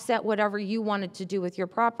to offset whatever you wanted to do with your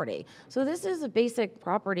property. So this is a basic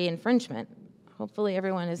property infringement. Hopefully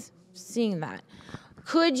everyone is seeing that.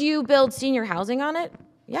 Could you build senior housing on it?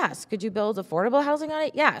 Yes. Could you build affordable housing on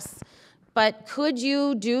it? Yes. But could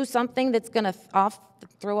you do something that's going to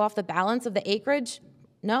throw off the balance of the acreage?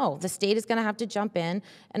 No. The state is going to have to jump in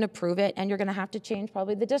and approve it, and you're going to have to change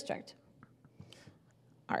probably the district.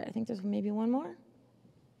 All right, I think there's maybe one more.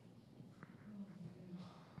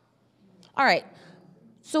 All right.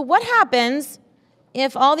 So what happens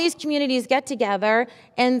if all these communities get together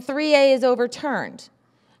and 3A is overturned,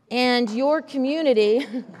 and your community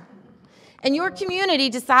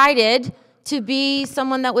decided to be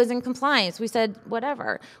someone that was in compliance? We said,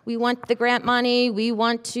 whatever. We want the grant money. We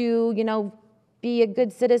want to, be a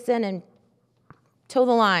good citizen and toe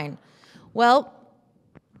the line. Well,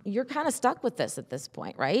 you're kind of stuck with this at this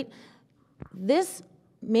point, right? This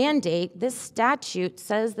mandate, this statute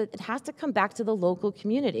says that it has to come back to the local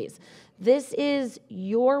communities. This is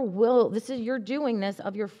your will. This is your doing this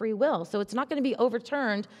of your free will. So it's not going to be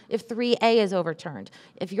overturned if 3A is overturned.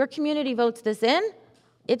 If your community votes this in,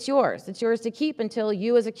 it's yours. It's yours to keep until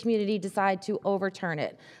you as a community decide to overturn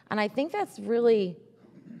it. And I think that's really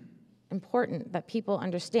important that people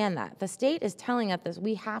understand that. The state is telling us this.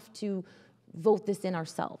 We have to vote this in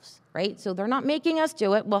ourselves, right? So they're not making us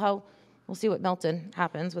do it. Well, we'll see what Milton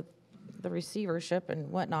happens with the receivership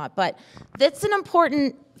and whatnot. But that's an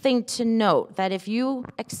important thing to note, that if you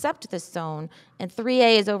accept this zone and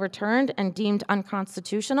 3A is overturned and deemed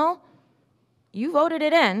unconstitutional, you voted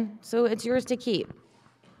it in, so it's yours to keep.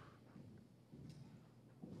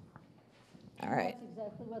 All right.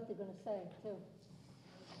 That's exactly what they're going to say, too.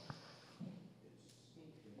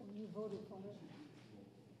 You voted for it.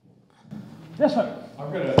 Yes, sir.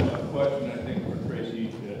 I've got a question, I think, for Tracy,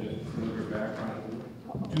 just to know your background.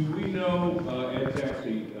 Do we know, it's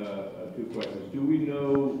actually two questions. Do we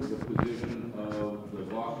know the position of the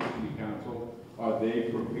Gloucester City Council? Are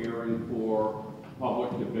they preparing for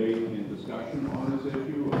public debate and discussion on this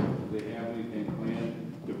issue? Or do they have anything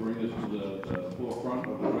planned to bring this to the forefront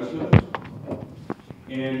of the residents?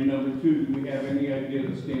 And number two, do we have any idea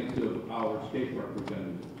of the stance of our state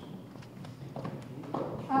representatives?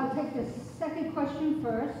 I'll take the second question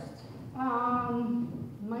first.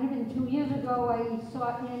 Might have been 2 years ago, I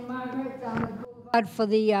saw Ann Margaret down the boulevard for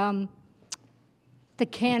the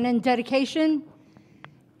cannon dedication,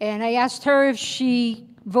 and I asked her if she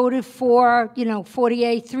voted for,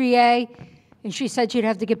 40A, 3A, and she said she'd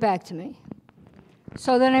have to get back to me.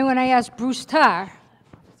 So then when I asked Bruce Tarr,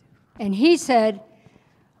 and he said,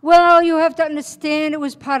 well, you have to understand it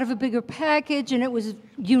was part of a bigger package, and it was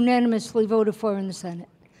unanimously voted for in the Senate.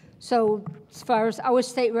 So as far as our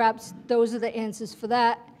state reps, those are the answers for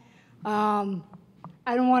that. I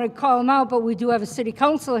don't want to call them out, but we do have a city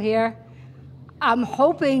council here. I'm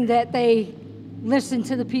hoping that they listen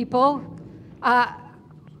to the people. I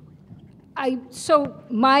So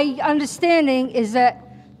my understanding is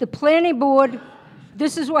that the planning board,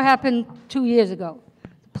 this is what happened 2 years ago.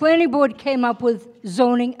 The planning board came up with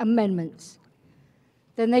zoning amendments.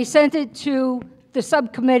 Then they sent it to the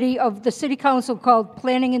subcommittee of the city council called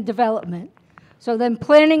Planning and Development. So then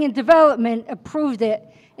Planning and Development approved it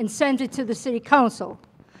and sent it to the city council.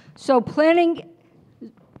 So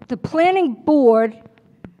the planning board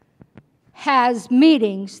has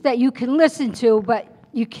meetings that you can listen to, but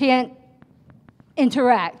you can't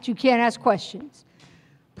interact, you can't ask questions.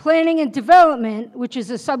 Planning and Development, which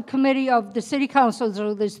is a subcommittee of the city council,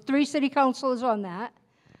 so there's 3 city councilors on that,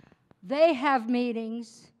 they have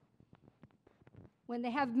meetings. When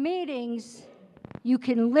they have meetings, you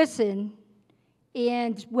can listen,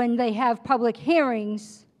 and when they have public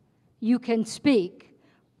hearings, you can speak.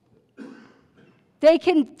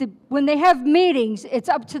 When they have meetings, it's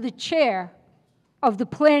up to the chair of the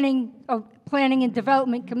Planning and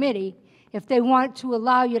Development Committee if they want to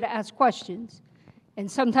allow you to ask questions. And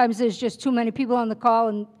sometimes there's just too many people on the call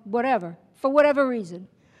and whatever, for whatever reason.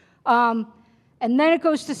 And then it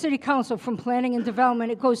goes to City Council. From Planning and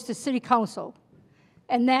Development, it goes to City Council.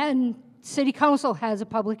 And then City Council has a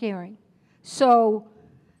public hearing. So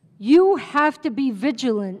you have to be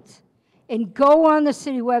vigilant and go on the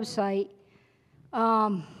city website.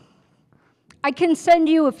 I can send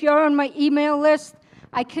you, if you're on my email list,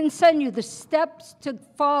 I can send you the steps to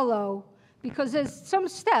follow, because there's some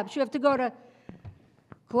steps. You have to go to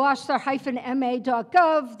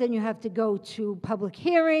gloucester-ma.gov, then you have to go to public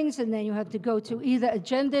hearings, and then you have to go to either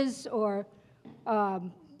agendas or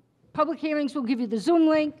public hearings will give you the Zoom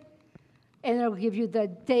link, and it'll give you the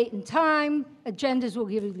date and time. Agendas will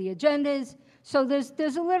give you the agendas. So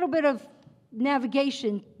there's a little bit of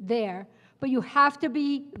navigation there, but you have to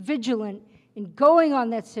be vigilant in going on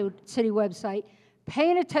that city website,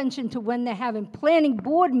 paying attention to when they're having planning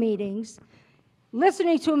board meetings,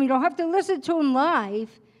 listening to them. You don't have to listen to them live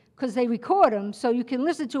because they record them, so you can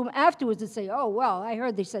listen to them afterwards and say, oh, well, I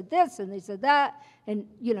heard they said this and they said that, and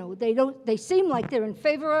you know, they seem like they're in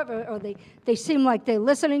favor of it, or they seem like they're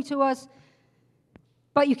listening to us,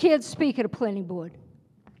 but you can't speak at a planning board.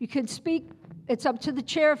 You can speak, it's up to the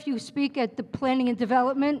chair if you speak at the Planning and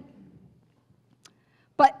Development,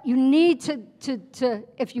 but you need to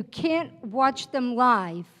if you can't watch them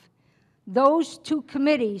live, those 2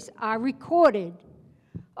 committees are recorded,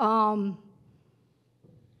 and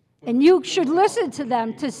you should listen to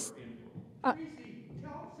them to. Say what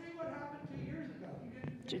happened 2 years ago. You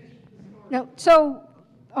didn't finish the story. No, so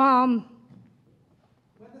When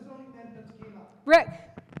the zoning amendments came up. Rick.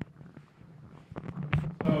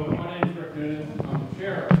 So my name is Rick Noonan. I'm the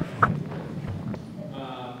chair.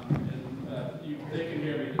 They can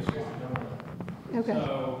hear me just Okay.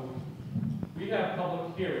 So we have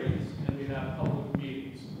public hearings and we have public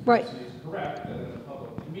meetings. Right. It is correct that in a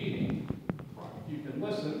public meeting, you can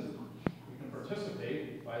listen, you can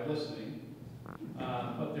participate by listening,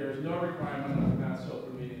 but there is no requirement under Mass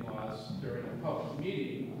Open Meeting laws during a public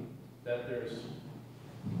meeting that there's,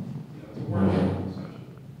 it's a workshop essentially.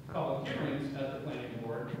 Public hearings at the planning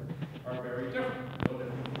board are very different. No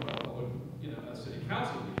different from a public, a city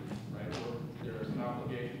council meeting, right? Where there is an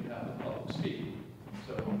obligation to have the public speak.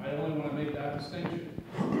 So I only want to make that distinction.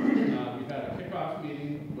 We've had a kickoff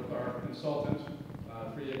meeting with our consultant,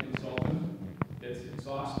 3A consultant. It's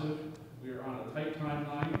exhaustive. We are on a tight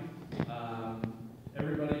timeline.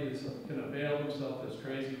 Everybody can avail themselves, as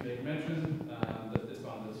Tracy mentioned, that it's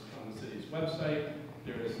on the city's website.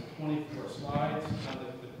 There is 24 slides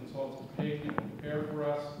that the consultants take and prepare for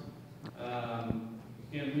us.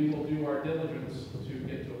 And we will do our diligence to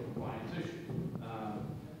get to a compliance issue.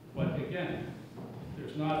 But again,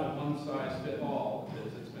 there's not a one-size-fits-all,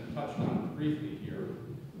 as it's been touched on briefly here.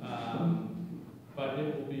 But it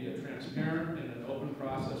will be a transparent and an open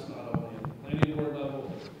process, not only at the planning board level,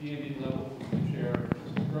 but the P&D level, the chair,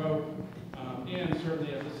 Mr. Crowe, and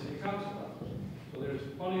certainly at the city council level. So there's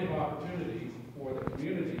plenty of opportunity for the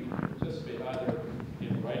community to participate either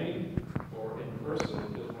in writing or in person,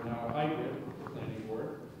 because we're now a hybrid with the planning board,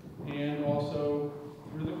 and also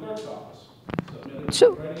through the clerk's office.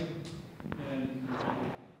 So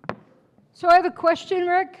So I have a question,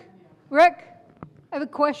 Rick. Rick, I have a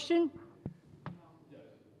question.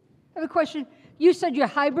 I have a question. You said you're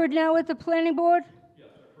hybrid now with the planning board? Yes,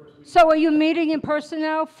 our first meeting. So are you meeting in person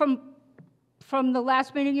now from the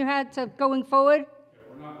last meeting you had to going forward? Yeah,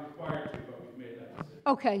 we're not required to, but we've made that decision.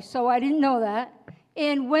 Okay, so I didn't know that.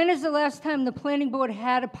 And when is the last time the planning board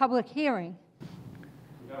had a public hearing?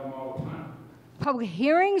 We have them all the time. Public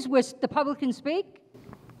hearings where the public can speak?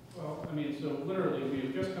 Well, so literally,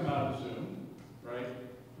 we've just come out of Zoom, right?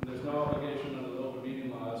 And there's no obligation under the open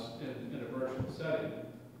meeting laws in a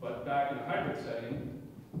private setting,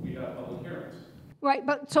 we have public hearings. Right,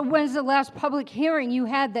 but so when's the last public hearing you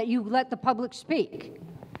had that you let the public speak?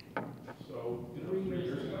 So, 3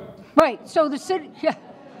 years ago. Right, so the city, yeah,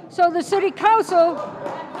 so the city council,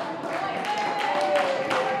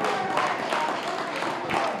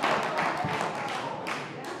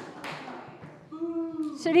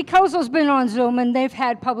 city council's been on Zoom and they've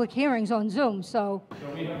had public hearings on Zoom, so. So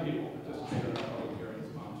we have people participate in our public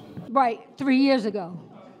hearings on Zoom. Right, 3 years ago.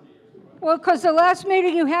 Well, because the last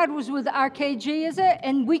meeting you had was with RKG, is it?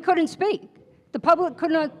 And we couldn't speak. The public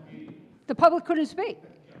couldn't speak.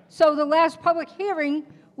 So the last public hearing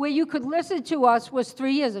where you could listen to us was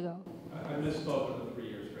 3 years ago. I misspoke in the 3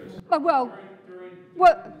 years, Tracy. Well,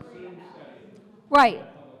 what? Right,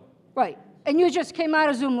 right. And you just came out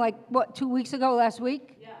of Zoom like, what, 2 weeks ago, last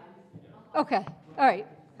week? Yeah. Okay, all right.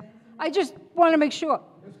 I just want to make sure.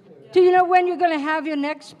 Do you know when you're going to have your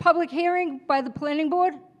next public hearing by the planning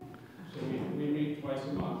board? So we meet twice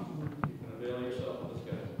a month. You can avail yourself of the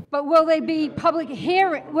schedule. But will they be public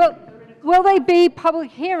hearing? Will they be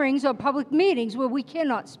public hearings or public meetings where we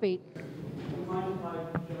cannot speak? Go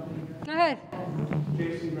ahead.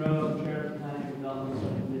 Jason Rowe, Chair of the Planning and Development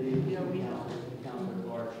Subcommittee, Councilor at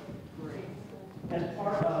Large. As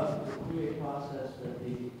part of the QA process that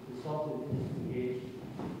the consultant is engaged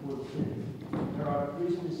for the city, there are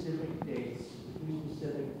 3 specific dates, 3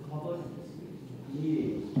 specific public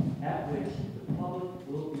meetings at which the public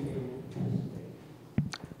will be able to participate.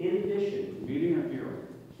 In addition, meeting or hearing?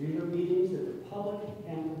 These are meetings that the public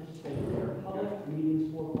can participate in. They are public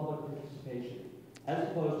meetings for public participation, as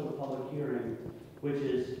opposed to a public hearing, which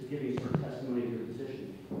is giving sort of testimony to your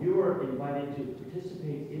position. You are invited to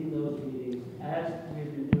participate in those meetings as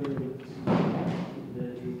we've been doing with the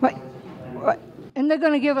Right. And they're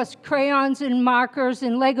going to give us crayons and markers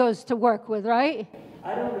and Legos to work with, right?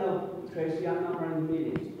 I don't know, Tracy, I'm not running the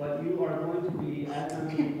meetings, but you are going to be, as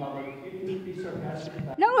members of the public, you can be sarcastic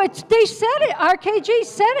about it. No, they said it. RKG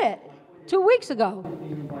said it 2 weeks ago. You're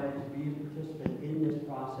being invited to be a participant in this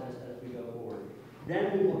process as we go forward.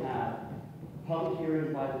 Then we will have public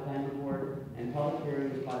hearings by the planning board and public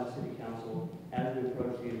hearings by the city council as we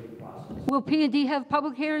approach the end of the process. Will P&D have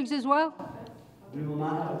public hearings as well? We will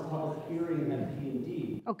not have a public hearing at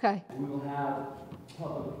P&D. Okay. We will have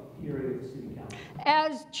public hearing at the city council.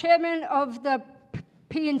 As chairman of the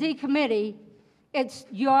P&D committee, it's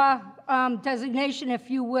your designation, if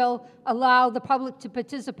you will, allow the public to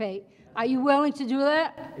participate. Are you willing to do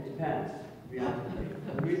that? It depends, to be honest with you.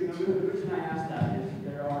 The reason I ask that is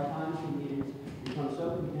there are times when meetings become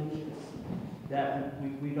so contentious that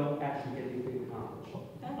we don't actually get anything accomplished.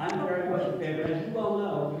 I'm very much in favor, as you well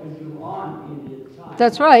know, because you were on P&D at the time.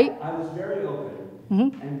 That's right. I was very open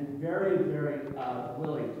and very, very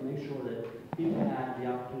willing to make sure that people had the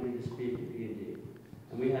opportunity to speak at P&D.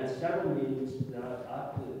 And we had several meetings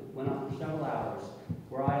that went on for several hours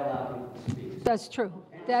where I allowed people to speak. That's true.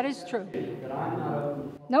 That is true. That I'm not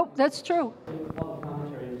open Nope, that's true. to public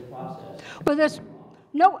commentary in this process. But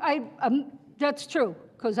that's true,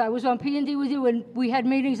 because I was on P&D with you, and we had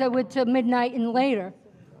meetings that went to midnight and later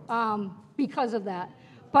because of that.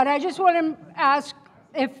 But I just want to ask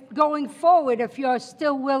if, going forward, if you're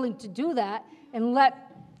still willing to do that and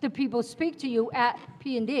let the people speak to you at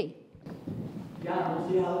P&D. Yeah, we'll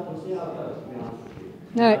see how it goes, to be honest with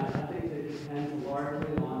you. All right. I think that it depends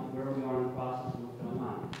largely on where we are in the process and what's going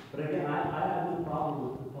on. But again, I have no problem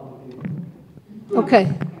with the public meeting. Okay.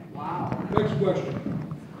 Next question.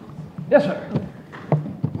 Yes, sir.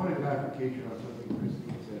 One clarification on something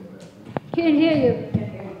Christine said about. Can't hear you.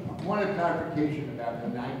 One clarification about the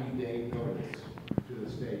 90-day notice to the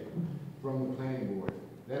state from the planning board.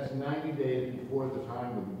 That's 90 days before the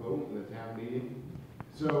time of the vote in the town meeting.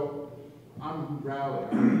 So I'm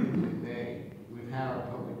rallying in May. We've had our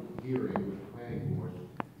public hearing with the planning board.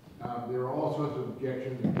 There are all sorts of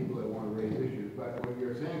objections and people that want to raise issues, but what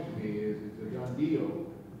you're saying to me is it's a done deal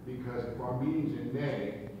because if our meeting's in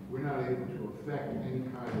May, we're not able to affect any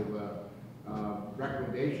kind of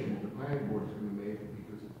recommendation that the planning board is going to make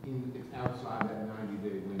because it's outside that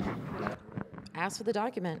 90-day limit. Ask for the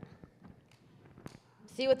document.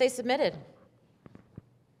 See what they submitted.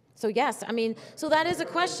 So yes, I mean, so that is a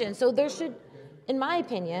question. So there should, in my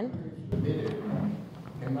opinion, Submitted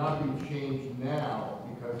cannot be changed now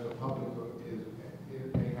because the public is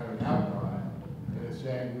any kind of outcry and is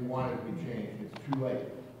saying we want it to be changed. It's too late.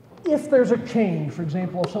 If there's a change, for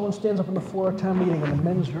example, if someone stands up on the floor of town meeting and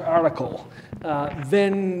amends your article,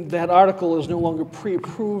 then that article is no longer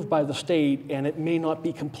pre-approved by the state and it may not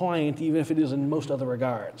be compliant even if it is in most other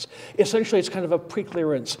regards. Essentially, it's kind of a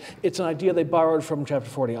pre-clearance. It's an idea they borrowed from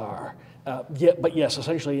Chapter 40R. But yes,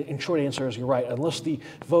 essentially, in short answer is you're right. Unless the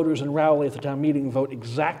voters in Rowley at the town meeting vote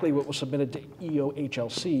exactly what was submitted to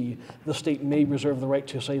EOHLC, the state may reserve the right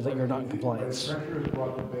to say that you're not in compliance. But pressure is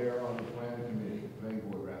brought to bear on the planning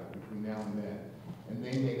board rather, between now and then, and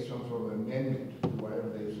they make some sort of amendment to whatever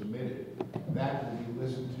they've submitted. That will be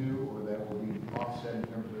listened to, or that will be offset in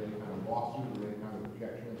terms of any kind of lawsuit or any kind of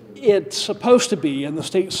objection. It's supposed to be, and the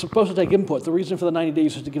state's supposed to take input. The reason for the 90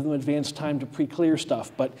 days is to give them advance time to pre-clear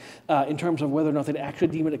stuff. But in terms of whether or not they'd actually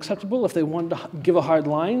deem it acceptable, if they wanted to give a hard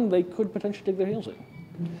line, they could potentially dig their heels in.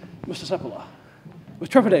 Mr. Seppala, with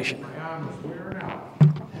trepidation. My arm is wearing out.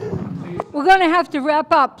 We're going to have to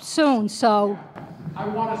wrap up soon, so. I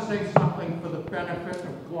want to say something for the benefit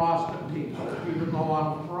of Gloucester people, even though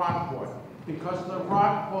I'm from Rockport, because the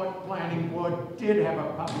Rockport Planning Board did have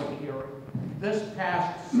a public hearing this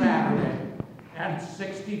past Saturday, and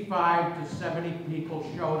 65 to 70 people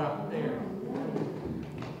showed up there.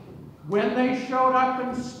 When they showed up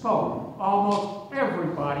and spoke, almost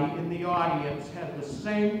everybody in the audience had the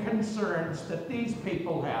same concerns that these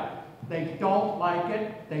people have. They don't like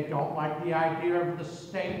it. They don't like the idea of the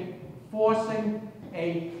state forcing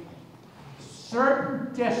a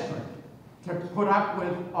certain district to put up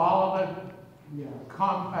with all of the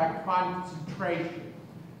concentration.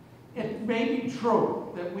 It may be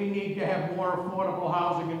true that we need to have more affordable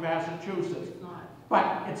housing in Massachusetts,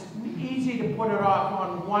 but it's easy to put it off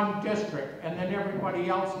on one district, and then everybody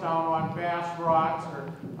else down on Bass Rocks or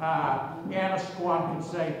Annisquam can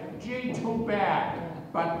say, gee, too bad,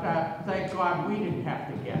 but thank God we didn't have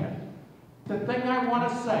to get it. The thing I want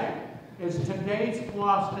to say is today's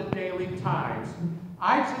Gloucester Daily Times,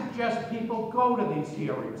 I suggest people go to these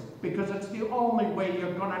hearings because it's the only way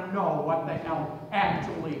you're going to know what the hell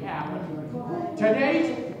actually happened.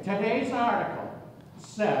 Today's article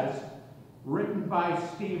says, written by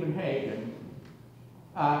Stephen Hagan,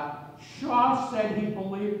 Shaw said he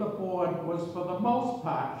believed the board was, for the most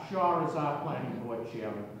part, Shaw is our planning board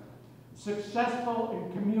chairman, successful in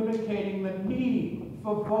communicating the need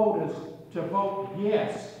for voters to vote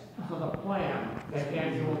yes for the plan at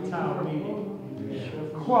annual town meeting.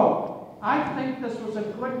 Quote, I think this was a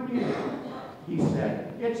good meeting, he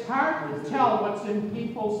said. It's hard to tell what's in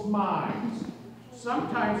people's minds.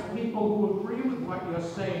 Sometimes people who agree with what you're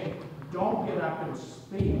saying don't get up and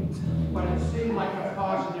speak, but it seemed like a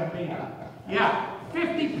positive meeting. Yeah,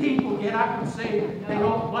 50 people get up and say they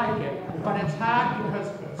don't like it, but it's hard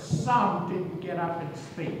because some didn't get up and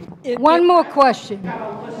speak. One more question. You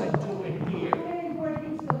gotta listen to it here.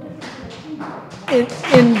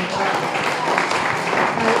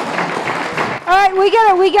 All right, we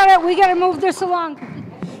gotta move this along.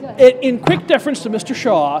 In quick deference to Mr.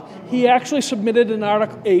 Shaw, he actually submitted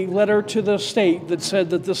a letter to the state that said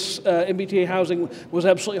that this MBTA housing was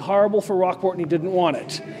absolutely horrible for Rockport and he didn't want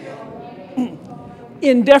it.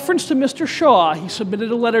 In deference to Mr. Shaw, he submitted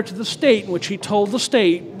a letter to the state in which he told the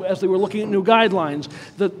state, as they were looking at new guidelines,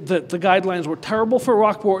 that the guidelines were terrible for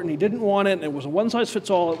Rockport and he didn't want it, and it was a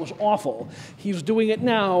one-size-fits-all, it was awful. He's doing it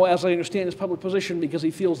now, as I understand his public position, because he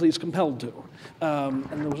feels that he's compelled to. And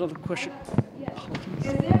there was another question. Yes. Is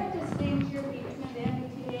there a distinction between the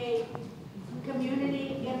MBTA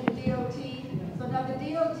community and the DOT? So now the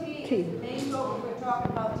DOT is the main road we're talking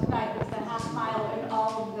about tonight, it's the half mile and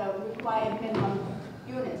all of the required minimum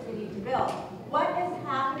units we need to build. What is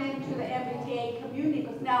happening to the MBTA community?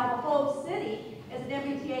 Because now the whole city is an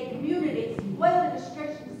MBTA community. What are the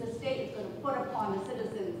restrictions the state is going to put upon the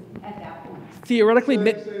citizens at that point? Theoretically, Say the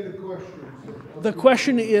question. the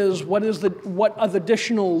question is, what other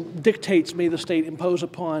additional dictates may the state impose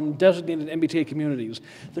upon designated MBTA communities?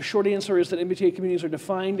 The short answer is that MBTA communities are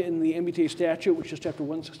defined in the MBTA statute, which is Chapter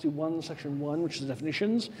 161, Section 1, which is the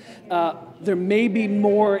definitions. There may be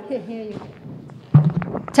more. I can't hear you.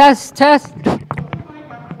 Test.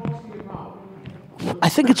 I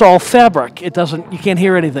think it's all fabric. It doesn't. You can't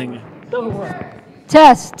hear anything.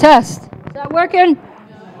 Test. Is that working?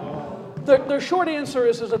 The short answer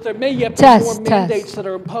is that there may yet be more mandates that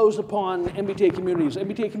are imposed upon MBTA communities.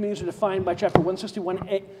 MBTA communities are defined by Chapter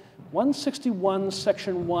 161,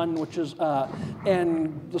 Section 1, which is,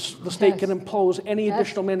 and the state can impose any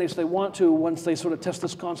additional mandates they want to once they sort of test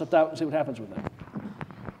this concept out and see what happens with it.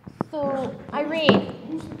 So, Irene.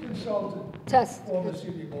 Who's the consultant? Test. On the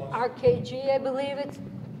city of Gloucester? RKG, I believe it's.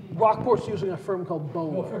 Rockport's using a firm called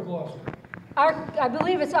Bowler. No, for Gloucester. I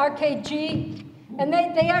believe it's RKG, and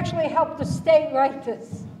they actually helped the state write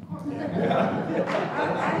this.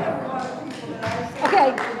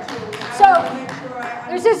 Okay, so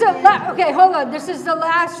this is okay. Hold on, this is the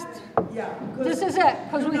last. Yeah. This is it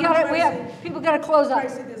because we have people got to close up.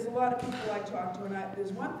 There's a lot of people I talk to, and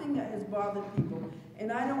there's one thing that has bothered people,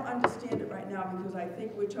 and I don't understand it right now because I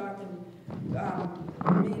think we're talking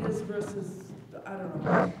meters versus, I don't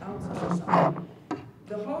know, ounces or something.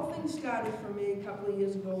 The whole thing started for me a couple of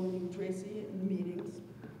years ago with you, Tracy, in the meetings.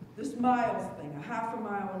 This miles thing, a half a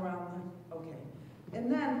mile around the, okay.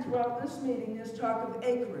 And then throughout this meeting, there's talk of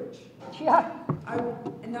acreage. Yeah.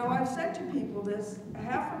 And now I've said to people this, a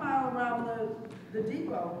half a mile around the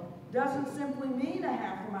depot doesn't simply mean a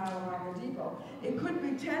half a mile around the depot. It could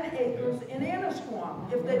be 10 acres in Annisquam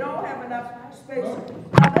if they don't have enough space.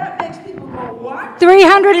 Now that makes people go, what?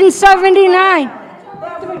 379.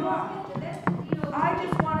 I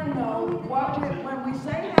just want to know, when we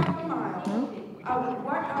say half a mile,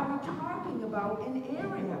 what are we talking about in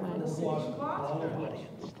area for the city of Gloucester?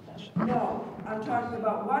 No, I'm talking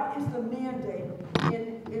about what is the mandate.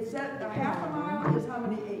 It said a half a mile is how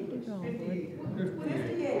many acres? 50 acres.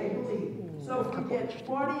 50 acres. So if we get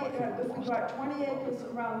 40, if we got 20 acres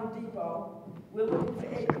around the depot, we're looking for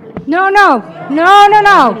acres. No, no, no, no,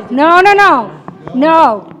 no, no, no, no, no,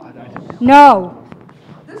 no.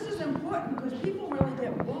 This is important because people really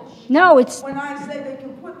get bullshit. No, it's. When I say they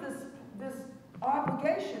can put this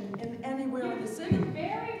obligation in anywhere in the city. The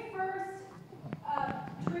very first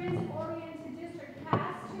transit-oriented district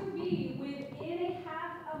has to be within a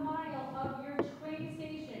half a mile of your train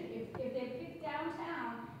station. If they pick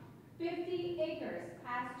downtown, 50 acres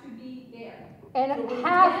has to be there. And then they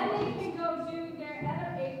can go do their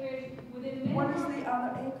other acreage within minimum. What is the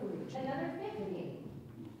other acreage? Another 50.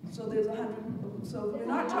 So there's 100. So we're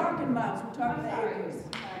not talking miles. We're talking acres.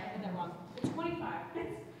 Sorry, I had that wrong. It's 25.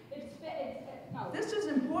 No. This is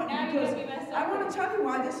important Now because I want to tell you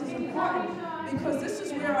why this is important. Because this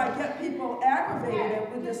is where I get people aggravated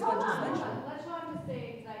with this legislation. Let Sean just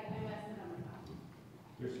say, because I messed the numbers up.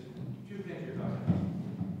 There's two things you're talking about.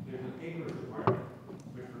 There's an acreage requirement,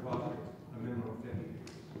 which requires a minimum of 50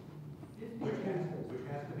 acres, which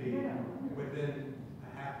has to be within a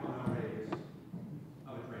half mile radius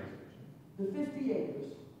of a train station. The 50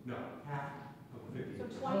 acres. No, half of the 50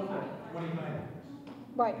 acres. So 25. 25 acres.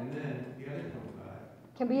 Right. And then the other 25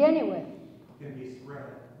 Can be anywhere. can be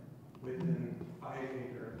spread within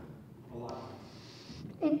 5-acre allotments.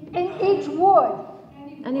 In each ward.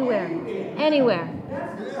 Anywhere. Anywhere.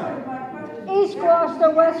 East Gloucester,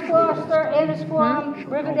 West Gloucester, Ennisquam,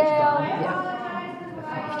 Riverdale. Yeah.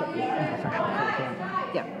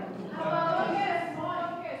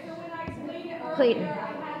 Okay, so when I explained it earlier, Clayton. I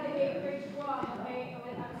had the acreage wrong, okay?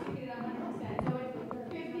 I'm speaking it 100%. So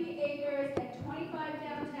it's 50 acres at 25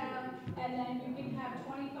 downtown, and then you can have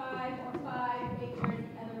 25 or 5 acres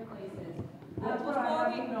other places. That's what I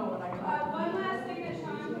have to know when I talk. One last thing that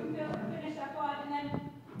Sean can finish up on, and then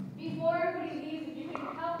before everybody leaves, if you can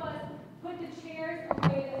help us put the chairs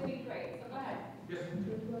away, that would be great. So go ahead. Just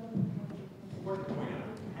important to point out,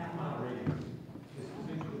 half-mile radius is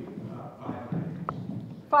essentially 500 acres.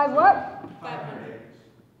 5 what? 500 acres.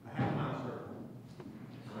 A half-mile circle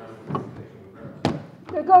around the station would represent.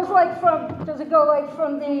 It goes like from, does it go like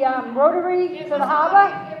from the Rotary to the harbor?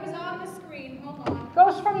 It was on the screen. Hold on.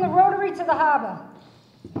 Goes from the Rotary to the harbor.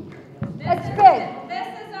 It's big. This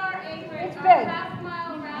is our acreage. It's Our big. half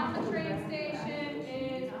mile around the train station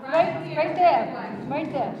is right Right, here. right there, right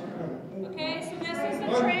there. Okay, so this is the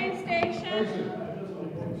train station.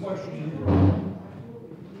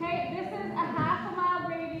 Okay, this is a half a mile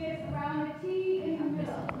radius around the T in the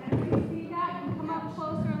middle. And if you see that, you can come up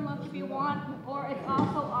closer and look if you want, or it's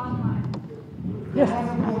also online.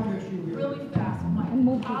 Really fast,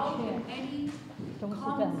 Mike. How can any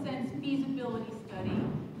common sense feasibility study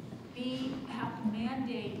have to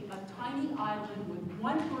mandate a tiny island with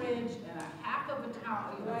one bridge and a half of a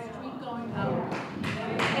town, a street going out,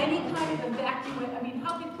 and any kind of evacuate? I mean,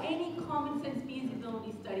 how can any common sense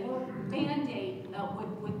feasibility study mandate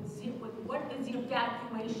what is the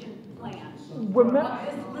evacuation plan of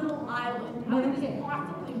this little island? How does this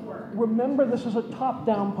possibly work? Remember, this is a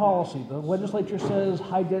top-down policy. The legislature says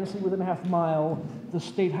high density within a half mile. The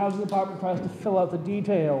state housing department tries to fill out the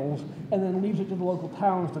details and then leaves it to the local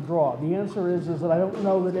towns to draw. The answer is that I don't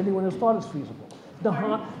know that anyone has thought it's feasible.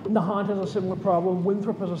 Nahant has a similar problem.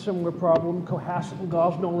 Winthrop has a similar problem. Cohasset and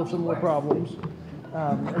Gosnell have similar problems.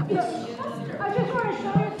 I just want to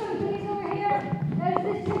show you some things over here. There's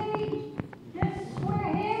this square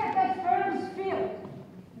here, that's Burns Field.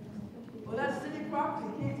 Well, that's city property.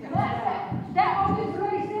 Can't get That old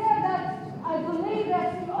right there, that's, I believe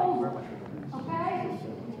that's the old, okay?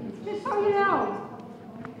 Just so you know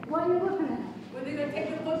what you're looking at. Were they going to take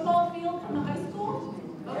the football field from the high school?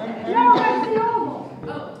 Okay. No, that's the oval. Oh.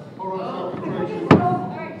 Hold on, It's the oval.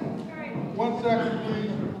 1 second,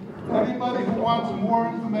 please. Anybody who wants more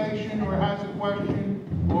information or has a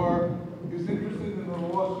question or is interested in the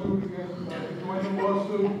lawsuit against, join the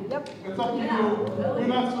lawsuit, it's up to you. We're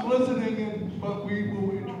not soliciting it, but we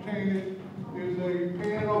will entertain it. There's a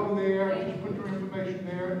pad over there, just put your information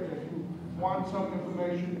there. If you want some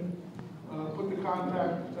information, put the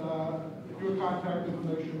contact, your contact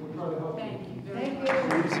information, we'll try to help you. Thank you.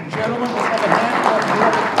 Ladies and gentlemen,